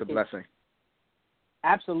was a massive blessing.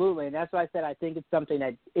 Absolutely, and that's why I said I think it's something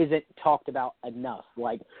that isn't talked about enough.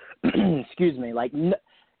 Excuse me,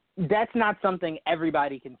 that's not something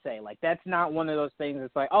everybody can say. That's not one of those things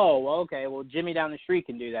that's like, oh, well, okay, well, Jimmy down the street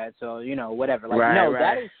can do that, so, whatever.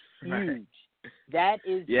 That is huge. Right. That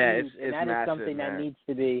is huge, and that massive, is something man. that needs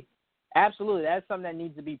to be, absolutely, that's something that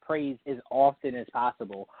needs to be praised as often as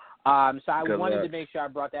possible. So I wanted to make sure I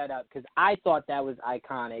brought that up because I thought that was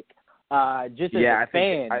iconic, just as a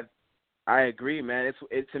fan. I agree, man.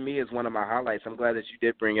 It to me is one of my highlights. I'm glad that you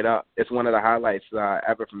did bring it up. It's one of the highlights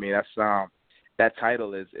ever for me. That's that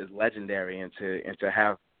title is legendary, and to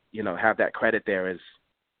have that credit there it's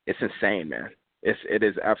insane, man. It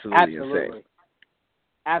is absolutely insane.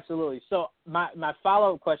 Absolutely. So my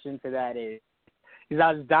follow-up question to that is, because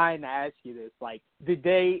I was dying to ask you this, did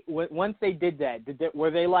they, once they did that,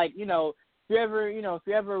 were they like, if you're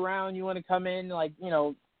ever around, you want to come in,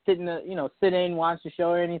 sit in, watch the show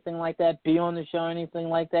or anything like that, be on the show or anything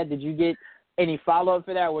like that? Did you get any follow up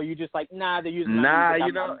for that? Or were you just like, nah, they're using my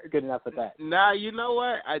music, I'm good enough with that? Nah, you know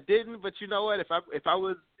what? I didn't, but you know what? If I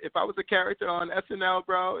was a character on SNL,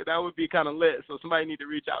 bro, that would be kind of lit. So somebody need to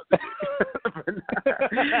reach out to me.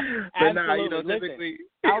 but nah, you know, typically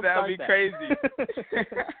that would be crazy.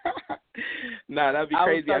 Nah, that'd be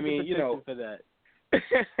crazy. I mean, you know, for that.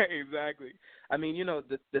 Exactly. I mean, you know,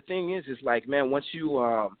 the thing is like, man, once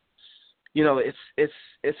you you know,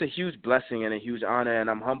 it's a huge blessing and a huge honor, and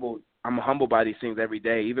I'm humbled by these things every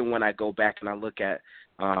day. Even when I go back and I look at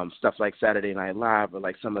stuff like Saturday Night Live or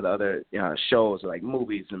like some of the other shows, like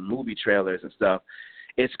movies and movie trailers and stuff,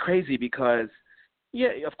 it's crazy because,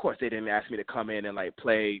 yeah, of course they didn't ask me to come in and like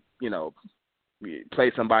play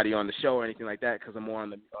somebody on the show or anything like that, because I'm more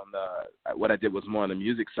on the what I did was more on the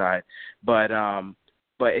music side, but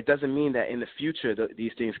it doesn't mean that in the future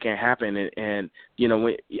these things can't happen. And you know,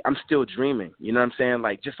 I'm still dreaming. You know what I'm saying?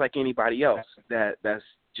 Like just like anybody else that's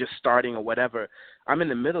just starting or whatever. I'm in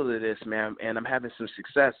the middle of this, man, and I'm having some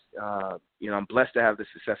success. You know, I'm blessed to have the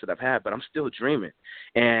success that I've had, but I'm still dreaming.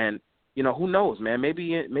 And you know, who knows, man?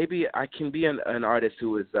 Maybe I can be an artist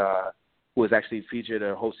who is actually featured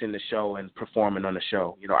or hosting the show and performing on the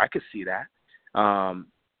show. You know, I could see that.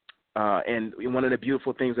 And one of the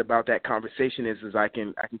beautiful things about that conversation is I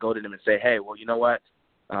can go to them and say, hey, well, you know what?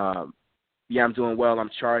 Yeah, I'm doing well.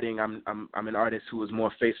 I'm charting. I'm an artist who is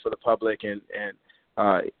more face for the public, and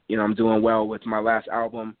you know, I'm doing well with my last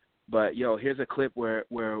album. But yo, here's a clip where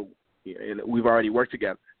we've already worked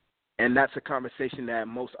together, and that's a conversation that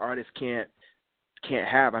most artists can't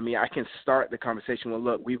have. I mean, I can start the conversation with,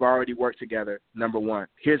 look, we've already worked together, number one.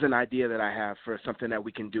 Here's an idea that I have for something that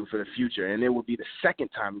we can do for the future. And it will be the second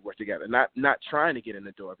time we work together, not trying to get in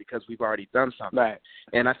the door because we've already done something. Right.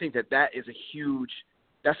 And I think that is a huge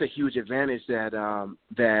advantage that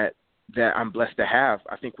I'm blessed to have,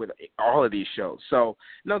 I think, with all of these shows. So,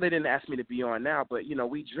 no, they didn't ask me to be on now, but, you know,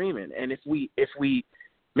 we dreaming. And if we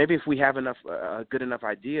have a good enough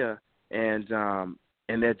idea and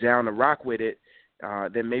they're down to rock with it,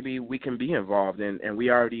 then maybe we can be involved, and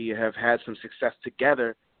we already have had some success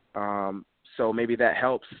together, so maybe that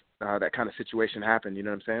helps that kind of situation happen, you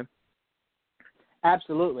know what I'm saying?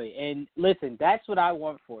 Absolutely. And listen, that's what I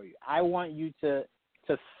want for you. I want you to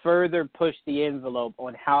further push the envelope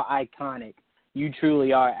on how iconic you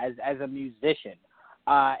truly are as a musician.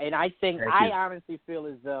 And I think I honestly feel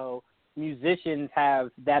as though musicians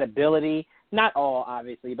have that ability, not all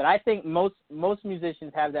obviously, but I think most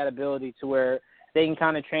musicians have that ability to where they can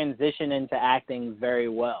kind of transition into acting very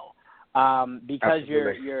well, because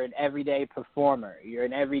you're an everyday performer. You're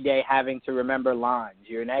an everyday having to remember lines.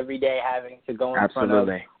 You're an everyday having to go in front of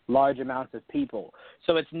large amounts of people.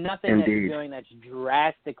 So it's nothing that you're doing that's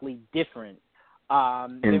drastically different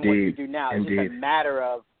than what you do now. It's just a matter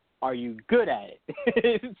of, are you good at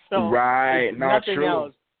it? So right,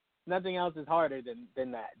 nothing else is harder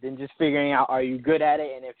than that, than just figuring out, are you good at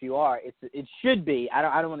it? And if you are, it should be. I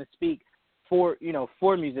don't want to speak for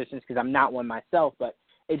musicians because I'm not one myself, but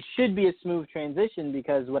it should be a smooth transition,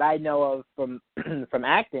 because what I know of from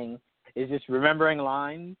acting is just remembering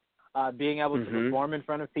lines, being able to perform in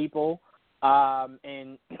front of people,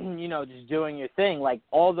 and you know, just doing your thing. Like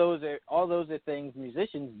all those are things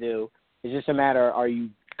musicians do. It's just a matter, are you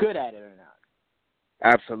good at it or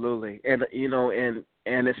not? Absolutely. And you know, and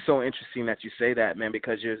it's so interesting that you say that, man,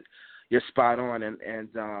 because you're spot on. And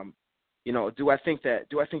you know, do I think that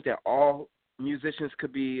all musicians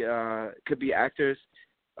could be actors?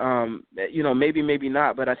 You know, maybe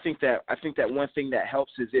not, but I think that one thing that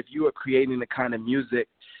helps is if you are creating the kind of music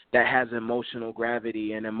that has emotional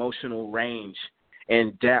gravity and emotional range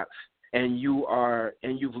and depth, and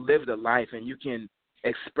you've lived a life and you can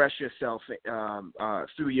express yourself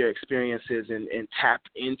through your experiences and tap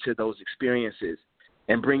into those experiences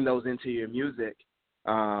and bring those into your music,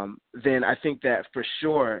 then I think that for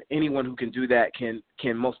sure anyone who can do that can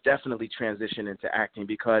most definitely transition into acting,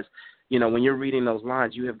 because, you know, when you're reading those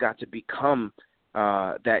lines, you have got to become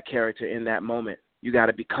that character in that moment. You got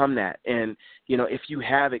to become that. And, you know, if you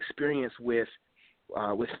have experience with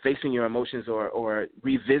facing your emotions or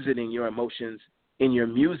revisiting your emotions in your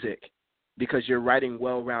music, because you're writing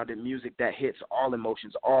well-rounded music that hits all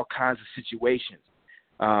emotions, all kinds of situations,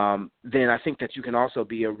 then I think that you can also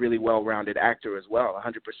be a really well-rounded actor as well,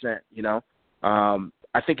 100%, you know.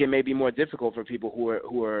 I think it may be more difficult for people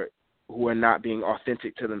who are not being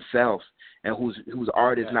authentic to themselves and whose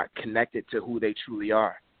art is not connected to who they truly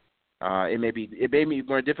are. It may be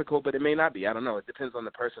more difficult, but it may not be. I don't know. It depends on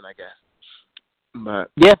the person, I guess. But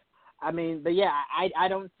yeah, I mean, I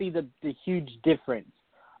don't see the huge difference.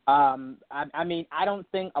 I mean, I don't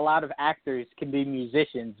think a lot of actors can be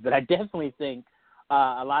musicians, but I definitely think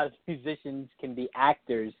a lot of musicians can be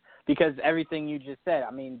actors because everything you just said.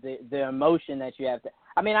 I mean, the emotion that you have to.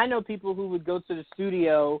 I mean, I know people who would go to the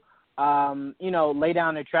studio, lay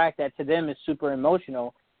down a track that to them is super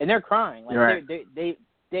emotional, and they're crying. Like right.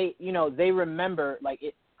 they remember, like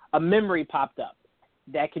a memory popped up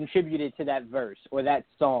that contributed to that verse or that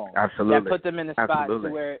song. Absolutely. That put them in a spot to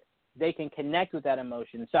where they can connect with that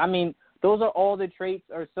emotion. So, I mean, those are all the traits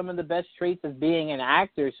or some of the best traits of being an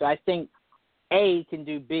actor. So I think A can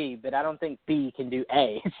do B, but I don't think B can do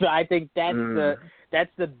A. So I think that's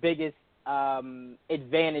the biggest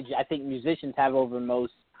advantage I think musicians have over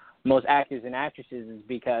most actors and actresses is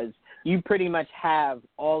because you pretty much have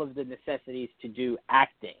all of the necessities to do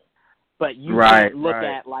acting. But you can't look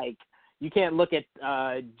at, like, you can't look at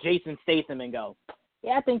Jason Statham and go,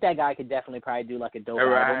 yeah, I think that guy could definitely probably do like a dope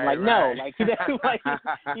album. Like, no, like he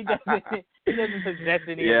doesn't possess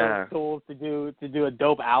any of those tools to do a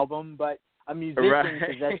dope album. But a musician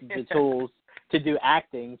possesses the tools to do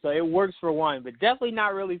acting, so it works for one, but definitely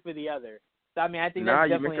not really for the other. So I mean, I think that's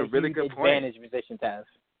definitely a really good advantage musicians have.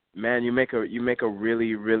 Man, you make a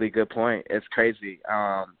really, really good point. It's crazy.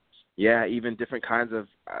 Even different kinds of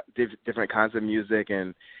music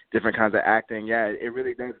and different kinds of acting. Yeah, it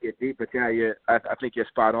really does get deep. But yeah, I think you're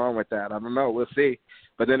spot on with that. I don't know. We'll see.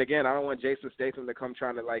 But then again, I don't want Jason Statham to come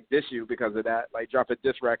trying to like diss you because of that. Like drop a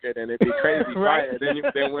diss record and it'd be crazy fire. Then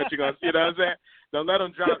what you gonna? You know what I'm saying? Don't let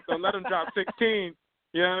him drop 16.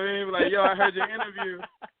 You know what I mean? Like, yo, I heard your interview.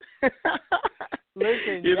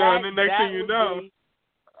 Listen, you know, and the next thing you know,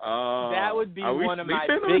 that would be one of my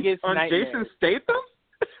biggest on nightmares. Jason Statham?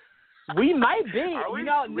 We might be.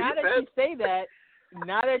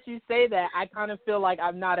 Now that you say that, I kind of feel like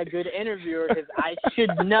I'm not a good interviewer because I should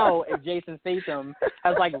know if Jason Statham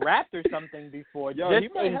has like rapped or something before. Yo, just he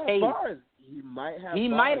might in have case. Bars. He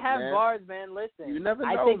might have man. Bars, man. Listen, you never know,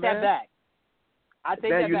 I take man. that back. I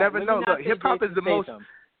take man, that you back. never know. Look, hip hop is the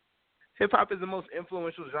most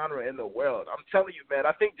influential genre in the world. I'm telling you, man.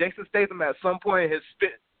 I think Jason Statham at some point has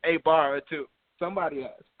spit a bar or two. Somebody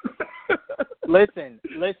has. Listen,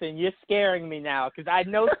 you're scaring me now because I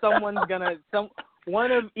know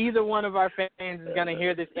either one of our fans is gonna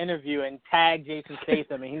hear this interview and tag Jason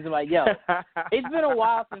Statham, and he's like, "Yo, it's been a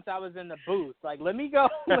while since I was in the booth. Like, let me go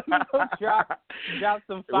drop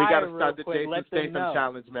some fire. We gotta start the quick. Jason Statham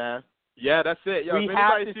challenge, man. Yeah, that's it. Yo, we if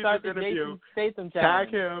have anybody to start sees the this interview, Jason Statham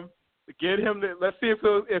challenge. Tag him. Get him. Let's see if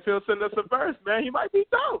he'll send us a verse, man. He might be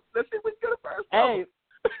dope. Let's see if we can get a verse. Hey.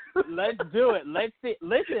 Let's do it. Let's see.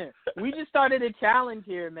 Listen, we just started a challenge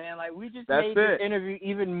here, man. Like, we just made this interview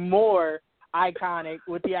even more iconic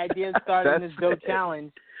with the idea of starting this dope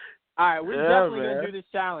challenge. All right, we're definitely going to do this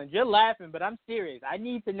challenge. You're laughing, but I'm serious. I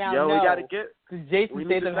need to now know. We got to get. Does Jason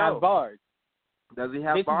Statham have bars? Does he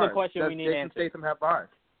have bars? This is the question we need to answer. Does Jason Statham have bars?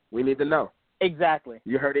 We need to know. Exactly.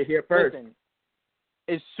 You heard it here first. Listen,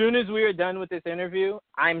 as soon as we are done with this interview,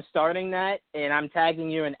 I'm starting that, and I'm tagging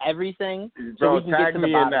you in everything so we can get to the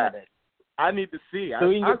bottom of it. I need to see. So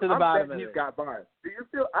we can get to the bottom of it. He's got bars. Do you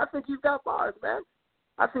feel? I think he's got bars, man.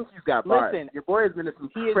 I think he's got bars. Listen, your boy has been in some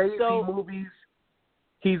crazy movies.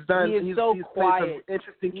 He's played some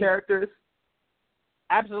interesting characters.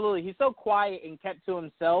 Absolutely. He's so quiet and kept to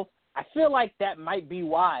himself. I feel like that might be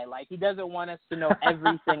why. Like, he doesn't want us to know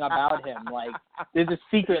everything about him. Like, there's a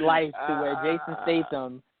secret life to where Jason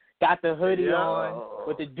Statham got the hoodie on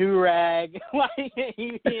with the do-rag, like,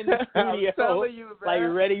 he in the studio, like,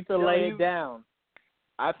 ready to lay it down.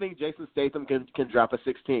 I think Jason Statham can drop a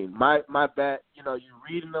 16. My bet, you're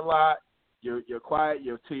reading a lot, you're quiet,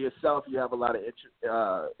 you're to yourself, you have a lot of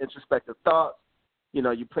introspective thoughts.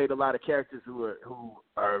 You played a lot of characters who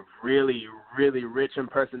are really, really rich in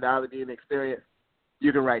personality and experience.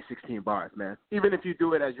 You can write 16 bars, man. Even if you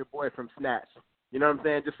do it as your boy from Snatch. You know what I'm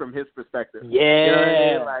saying? Just from his perspective. Yeah. You know what I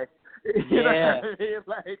mean? Like, you know what I mean?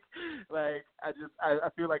 Like I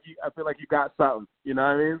feel like you got something. You know what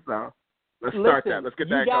I mean? So let's start that. Let's get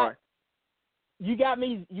that going. You got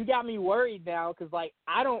me worried now because, like,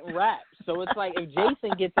 I don't rap. So it's like if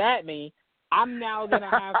Jason gets at me, I'm now gonna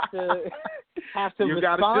have to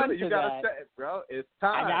respond to that. Say it, bro. It's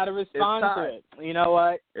time. I gotta respond to it. You know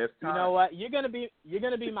what? It's time. You know what? You're gonna be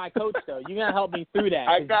my coach though. You're gonna help me through that.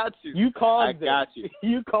 I got you. You caused this. I got you.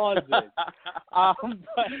 You caused this.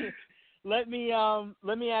 But let me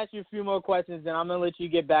ask you a few more questions, and I'm gonna let you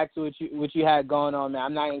get back to what you had going on, man.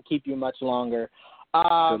 I'm not gonna keep you much longer.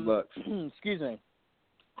 Good luck. Excuse me.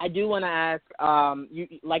 I do want to ask. You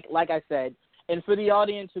like I said. And for the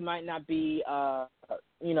audience who might not be, well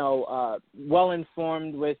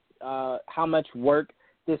informed with how much work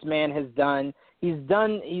this man has done, His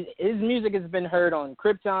music has been heard on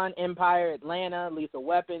Krypton, Empire, Atlanta, Lethal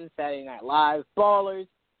Weapon, Saturday Night Live, Ballers,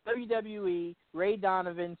 WWE, Ray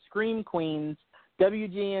Donovan, Scream Queens,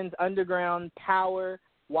 WGN's Underground, Power,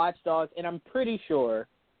 Watch Dogs, and I'm pretty sure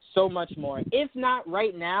so much more. If not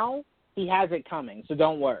right now, he has it coming, so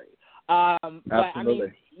don't worry. But I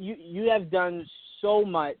mean, you have done so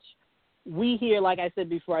much. We here, like I said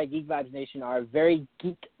before, at Geek Vibes Nation are a very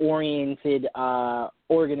geek-oriented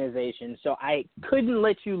organization, so I couldn't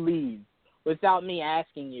let you leave without me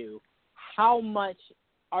asking you, how much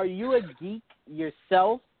are you a geek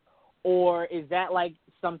yourself, or is that like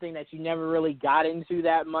something that you never really got into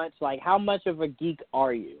that much? Like, how much of a geek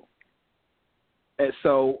are you?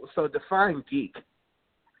 So define geek.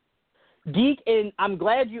 Geek, and I'm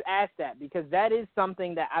glad you asked that, because that is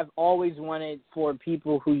something that I've always wanted for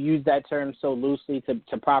people who use that term so loosely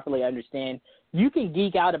to properly understand. You can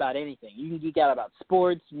geek out about anything. You can geek out about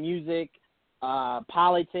sports, music,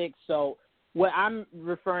 politics. So what I'm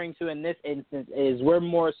referring to in this instance is we're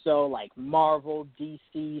more so like Marvel,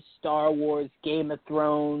 DC, Star Wars, Game of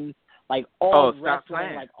Thrones, like all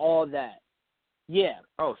wrestling, like all that. Yeah.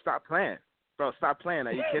 Oh, stop playing. Bro, stop playing.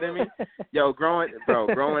 Are you kidding me? Yo, growing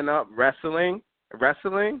up, wrestling,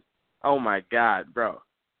 oh, my God, bro.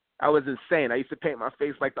 I was insane. I used to paint my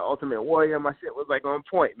face like the Ultimate Warrior. My shit was, like, on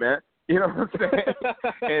point, man. You know what I'm saying?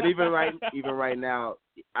 And even right now,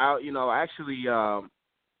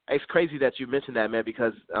 it's crazy that you mentioned that, man,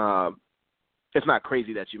 because it's not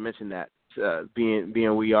crazy that you mentioned that,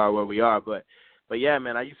 being we are where we are. But yeah,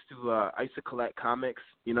 man, I used to collect comics,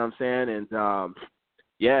 you know what I'm saying? And,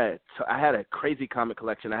 yeah, so I had a crazy comic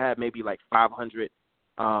collection. I had maybe like 500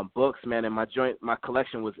 books, man, and my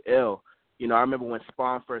collection was ill. You know, I remember when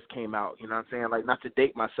Spawn first came out, you know what I'm saying? Like, not to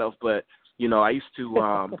date myself, but, you know, I used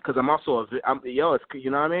to, because I'm also, you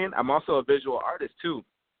know what I mean? I'm also a visual artist, too.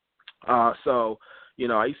 So, you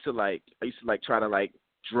know, I used to try to, like,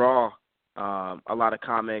 draw a lot of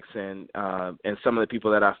comics and some of the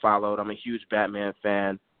people that I followed. I'm a huge Batman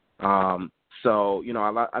fan. So, you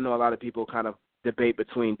know, I know a lot of people kind of debate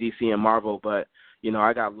between DC and Marvel, but, you know,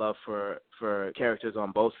 I got love for characters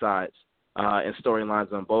on both sides and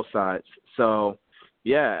storylines on both sides. So,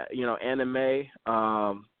 yeah, you know, anime,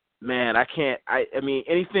 man, I mean,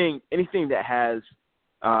 anything that has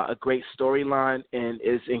a great storyline and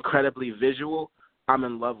is incredibly visual, I'm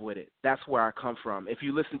in love with it. That's where I come from. If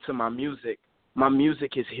you listen to my music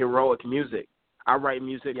is heroic music. I write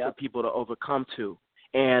music for people to overcome to.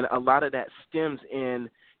 And a lot of that stems in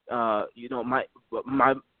you know, my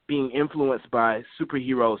being influenced by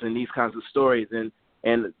superheroes and these kinds of stories and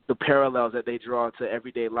the parallels that they draw to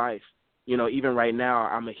everyday life. You know, even right now,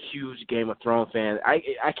 I'm a huge Game of Thrones fan.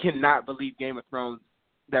 I cannot believe Game of Thrones,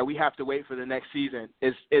 that we have to wait for the next season.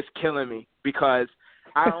 It's killing me, because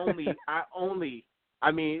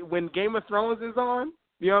I mean, when Game of Thrones is on,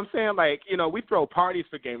 you know what I'm saying? Like, you know, we throw parties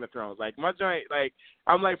for Game of Thrones. Like, my joint, like,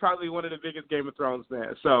 I'm like probably one of the biggest Game of Thrones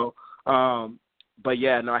fans. So, but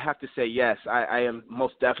yeah, no, I have to say yes. I am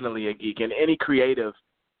most definitely a geek, and any creative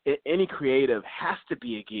has to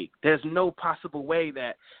be a geek. There's no possible way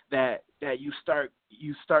that you start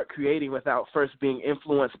creating without first being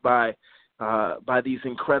influenced by these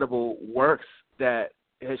incredible works that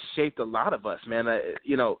has shaped a lot of us, man.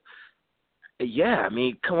 You know. Yeah, I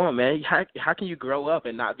mean, come on, man. How can you grow up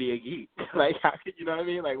and not be a geek? Like, how can, you know what I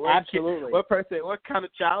mean? Like, absolutely. What kind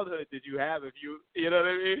of childhood did you have if you know what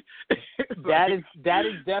I mean? that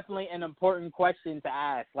is definitely an important question to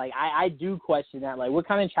ask. Like, I do question that. Like, what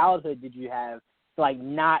kind of childhood did you have to, like,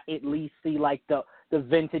 not at least see, like, the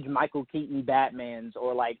vintage Michael Keaton Batmans,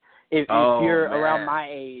 or, like, if you're around my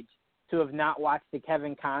age, to have not watched the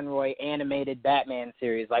Kevin Conroy animated Batman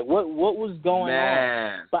series. Like, what was going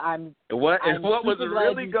on? But what was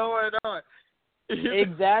really going on?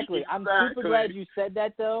 Exactly. I'm super glad you said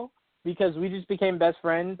that, though, because we just became best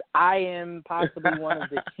friends. I am possibly one of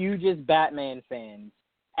the hugest Batman fans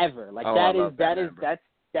ever. Like,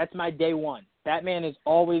 that's my day one. Batman has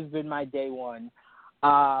always been my day one.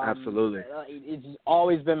 Absolutely. It's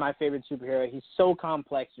always been my favorite superhero. He's so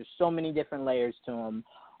complex. There's so many different layers to him.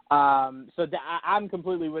 So I'm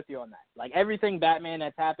completely with you on that. Like, everything Batman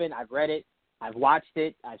that's happened, I've read it, I've watched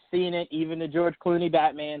it, I've seen it. Even the George Clooney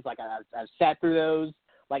Batmans, like, I've sat through those.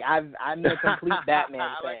 Like, I'm the complete Batman fan.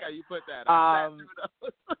 I like how you put that. I've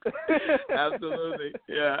sat through those. Absolutely.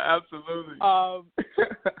 Yeah, absolutely.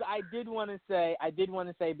 I did want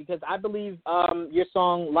to say because I believe your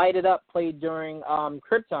song "Light It Up" played during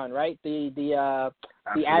Krypton, right? The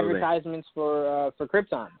advertisements for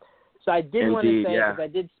Krypton. So I did want to say,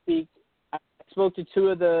 because I spoke to two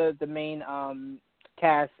of the main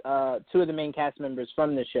cast members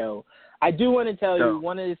from the show. I do want to tell So- you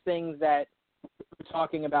one of the things that we're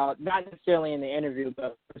talking about, not necessarily in the interview,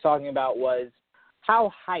 but we're talking about was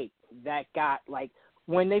how hyped that got. Like,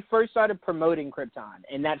 when they first started promoting Krypton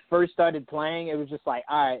and that first started playing, it was just like,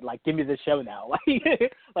 all right, like, give me the show now.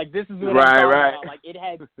 Like this is what I'm talking about. Like, it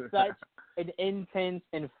had such an intense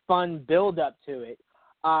and fun build-up to it.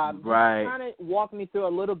 Right. Kind of walk me through a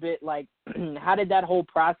little bit, like, how did that whole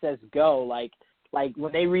process go? Like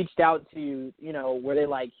when they reached out to you, you know, were they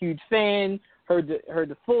like huge fan, heard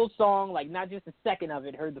the full song, like not just a second of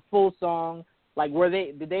it, heard the full song? Like,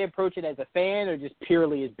 did they approach it as a fan or just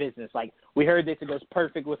purely as business? Like, we heard this, it goes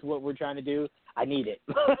perfect with what we're trying to do. I need it.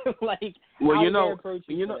 Like, well, how you did know, they approach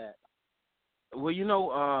you for that? Well, you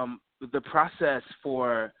know, the process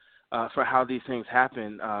for how these things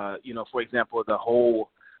happen, you know, for example, the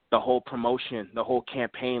whole promotion, the whole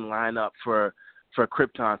campaign lineup for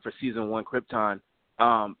Krypton, for season 1 Krypton,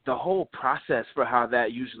 the whole process for how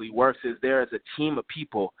that usually works is there is a team of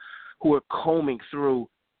people who are combing through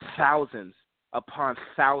thousands upon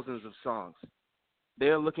thousands of songs.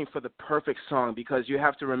 They're looking for the perfect song, because you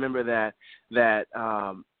have to remember that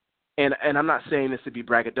and I'm not saying this to be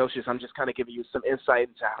braggadocious. I'm just kind of giving you some insight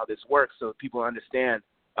into how this works so people understand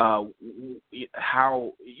how,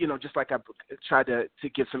 you know, just like I tried to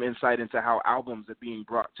give some insight into how albums are being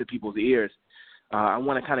brought to people's ears. I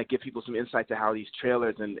want to kind of give people some insight to how these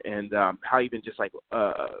trailers and how even just like,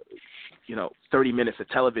 you know, 30 minutes of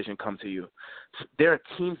television come to you. There are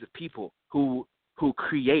teams of people who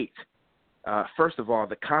create, first of all,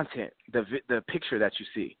 the content, the picture that you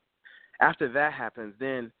see. After that happens,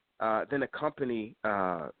 then a company,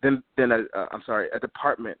 a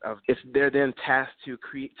department of, if they're then tasked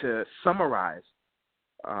to summarize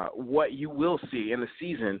what you will see in the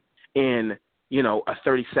season in, you know, a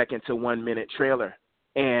 30-second to 1 minute trailer.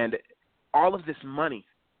 And all of this money,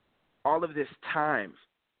 all of this time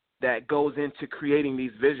that goes into creating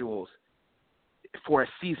these visuals for a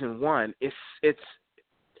season 1, it's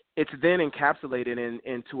then encapsulated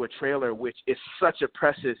into a trailer, which is such a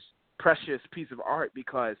precious piece of art,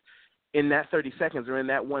 because in that 30 seconds or in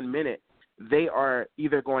that 1 minute, they are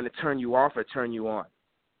either going to turn you off or turn you on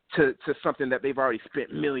to something that they've already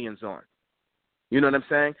spent millions on. You know what I'm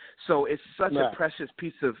saying? So it's such a precious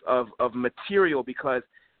piece of material, because,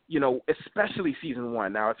 you know, especially season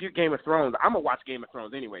 1. Now, if you're Game of Thrones, I'm going to watch Game of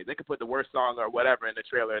Thrones anyway. They could put the worst song or whatever in the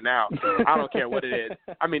trailer now. I don't care what it is.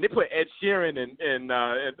 I mean, they put Ed Sheeran and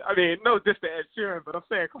I mean, no diss to Ed Sheeran, but I'm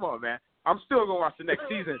saying, come on, man. I'm still going to watch the next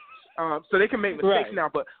season. So they can make mistakes now.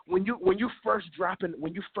 But when you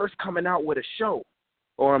first coming out with a show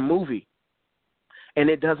or a movie, and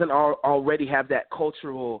it doesn't already have that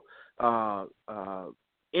cultural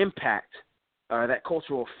impact, that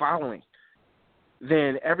cultural following,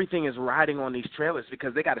 then everything is riding on these trailers,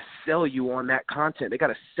 because they got to sell you on that content. They got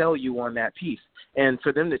to sell you on that piece. And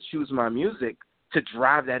for them to choose my music to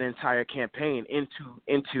drive that entire campaign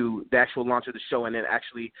into the actual launch of the show, and then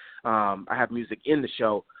actually I have music in the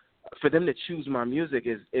show, for them to choose my music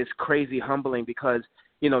is crazy humbling, because,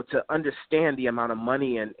 you know, to understand the amount of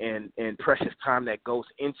money and precious time that goes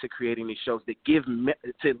into creating these shows,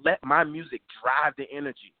 to let my music drive the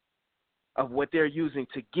energy of what they're using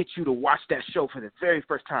to get you to watch that show for the very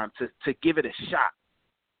first time, to give it a shot.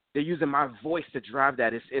 They're using my voice to drive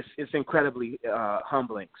that. It's incredibly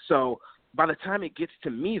humbling. So by the time it gets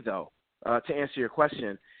to me, though, to answer your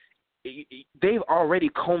question, they've already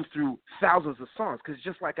combed through thousands of songs, because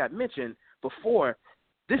just like I mentioned before,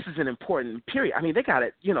 this is an important period. I mean, they got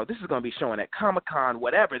it. You know, this is going to be showing at Comic-Con,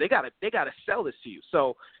 whatever. They got to sell this to you.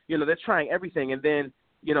 So, you know, they're trying everything, and then,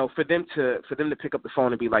 you know, for them to pick up the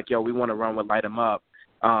phone and be like, "Yo, we want to run with Light 'Em Up,"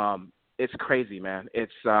 it's crazy, man.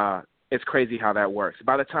 It's crazy how that works.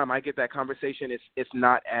 By the time I get that conversation,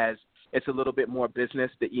 it's a little bit more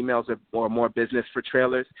business. The emails are more business for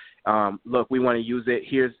trailers. Look, we want to use it.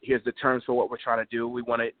 Here's the terms for what we're trying to do.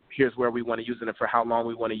 Here's where we want to use it and for how long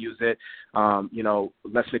we want to use it. You know,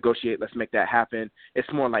 let's negotiate. Let's make that happen.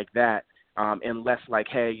 It's more like that, and less like,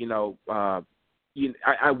 hey, you know,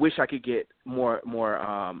 I wish I could get more.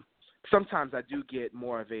 Sometimes I do get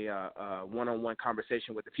more of a one-on-one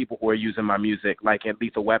conversation with the people who are using my music, like in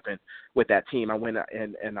Lethal Weapon with that team. I went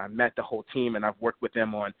and I met the whole team, and I've worked with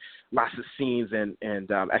them on lots of scenes and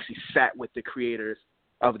actually sat with the creators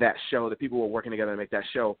of that show, the people who were working together to make that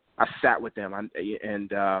show. I sat with them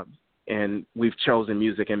and we've chosen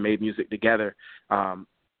music and made music together.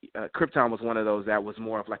 Krypton was one of those that was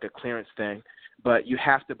more of like a clearance thing, but you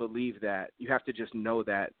have to believe that. You have to just know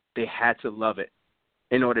that they had to love it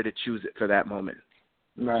in order to choose it for that moment.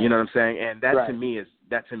 Right. You know what I'm saying? And that to me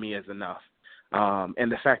is enough.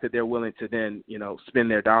 And the fact that they're willing to then, you know,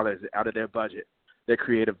 spend their dollars out of their budget, their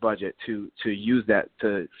creative budget to use that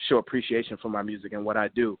to show appreciation for my music and what I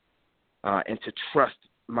do, and to trust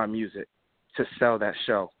my music to sell that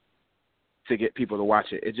show, to get people to watch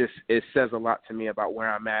it. It says a lot to me about where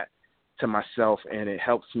I'm at, to myself, and it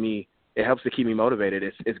helps to keep me motivated.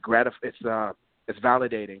 It's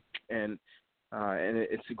validating and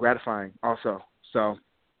it's gratifying also. So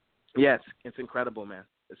yes, it's incredible, man.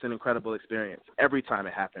 It's an incredible experience every time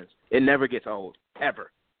it happens. It never gets old,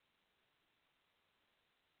 ever.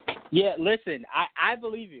 Yeah, listen, I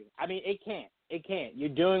believe you. I mean, it can't. It can't. You're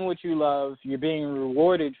doing what you love. You're being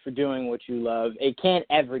rewarded for doing what you love. It can't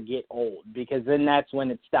ever get old, because then that's when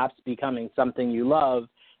it stops becoming something you love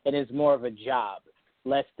and is more of a job,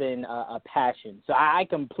 less than a passion. So I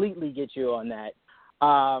completely get you on that.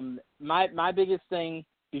 My biggest thing,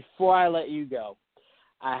 before I let you go,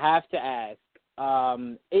 I have to ask,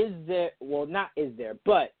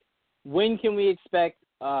 but when can we expect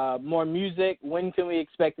more music? When can we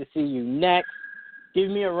expect to see you next? Give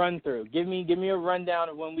me a run through. Give me a rundown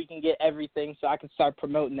of when we can get everything so I can start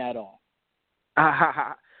promoting that all.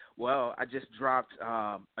 Well, I just dropped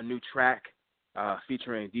a new track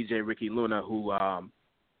featuring DJ Ricky Luna, who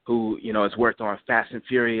has worked on Fast and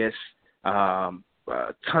Furious,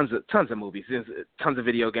 tons of movies, tons of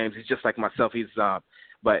video games. He's just like myself. He's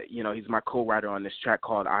my co-writer on this track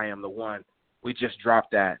called I Am the One. We just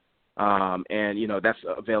dropped that, and that's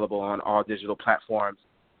available on all digital platforms.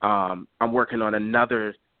 I'm working on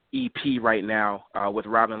another EP right now with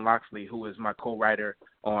Robin Loxley, who is my co-writer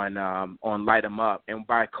on Light 'Em Up. And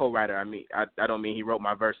by co-writer, I mean I don't mean he wrote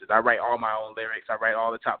my verses. I write all my own lyrics. I write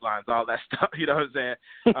all the top lines, all that stuff. You know what I'm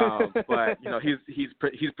saying? But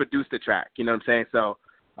he's produced the track. You know what I'm saying? So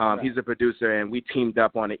he's a producer, and we teamed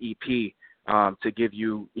up on an EP to give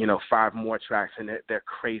you 5 more tracks, and they're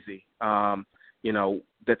crazy.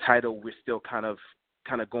 The title we're still kind of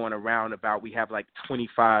going around about. We have like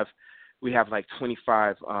 25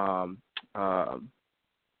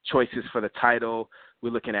 choices for the title. We're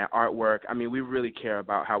looking at artwork. I mean, we really care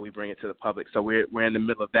about how we bring it to the public. So we're in the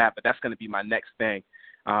middle of that, but that's going to be my next thing.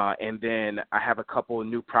 And then I have a couple of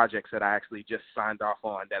new projects that I actually just signed off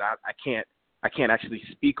on that I can't actually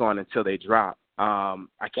speak on until they drop.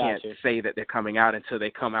 I can't say that they're coming out until they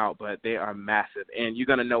come out, but they are massive. And you're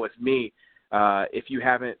going to know it's me. If you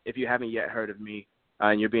haven't yet heard of me,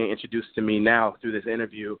 and you're being introduced to me now through this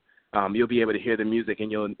interview, you'll be able to hear the music,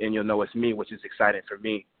 and you'll know it's me, which is exciting for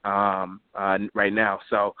me right now.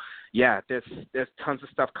 So yeah, there's tons of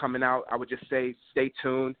stuff coming out. I would just say stay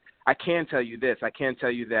tuned. I can tell you this. I can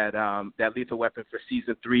tell you that that Lethal Weapon for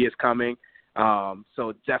Season 3 is coming.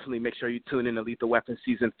 So definitely make sure you tune in to Lethal Weapon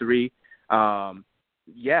Season 3.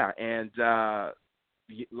 Yeah, and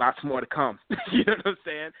lots more to come. You know what I'm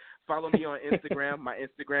saying? Follow me on Instagram. My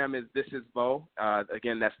Instagram is ThisIsVo.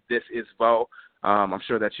 Again, that's ThisIsVo. I'm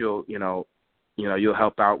sure that you'll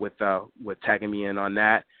help out with tagging me in on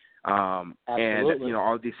that. And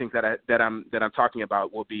all of these things that I'm talking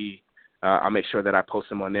about will be. I'll make sure that I post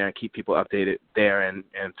them on there and keep people updated there and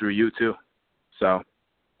through you too. So.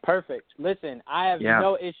 Perfect. Listen, I have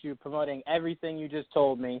no issue promoting everything you just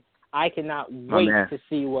told me. I cannot wait to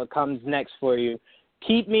see what comes next for you.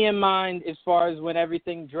 Keep me in mind as far as when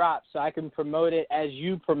everything drops so I can promote it as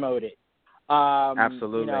you promote it.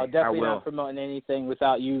 Absolutely. Definitely not promoting anything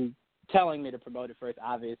without you telling me to promote it first,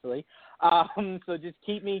 obviously. So just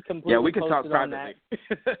keep me completely posted on that.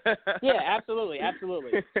 Yeah, absolutely.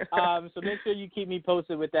 So make sure you keep me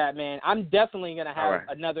posted with that, man. I'm definitely going to have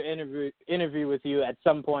another interview with you at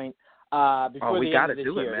some point before the end of this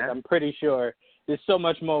year. Man. I'm pretty sure there's so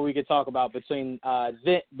much more we could talk about between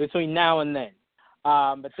now and then.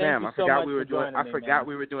 But thank Sam, you I so forgot much we were for doing. I forgot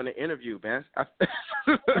we were doing an interview, man.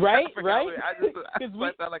 Right. I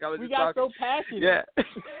felt like I was we just got talking. so passionate. Yeah.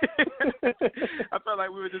 I felt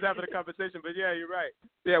like we were just having a conversation, but yeah, you're right.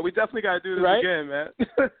 Yeah, we definitely got to do this again, man.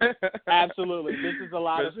 Absolutely, this is a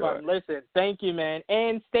lot of fun. Listen, thank you, man,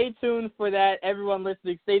 and stay tuned for that. Everyone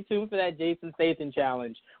listening, stay tuned for that Jason Statham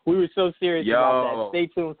challenge. We were so serious about that. Stay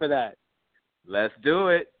tuned for that. Let's do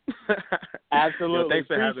it. Absolutely. Thanks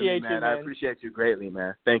for having me, man. I appreciate you greatly,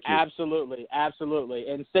 man. Thank you. Absolutely.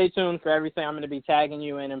 And stay tuned for everything I'm going to be tagging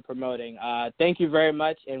you in and promoting. Thank you very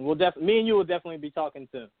much, and me and you will definitely be talking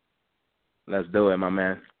soon. Let's do it, my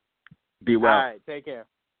man. Be well. All right. Take care.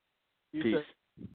 Peace.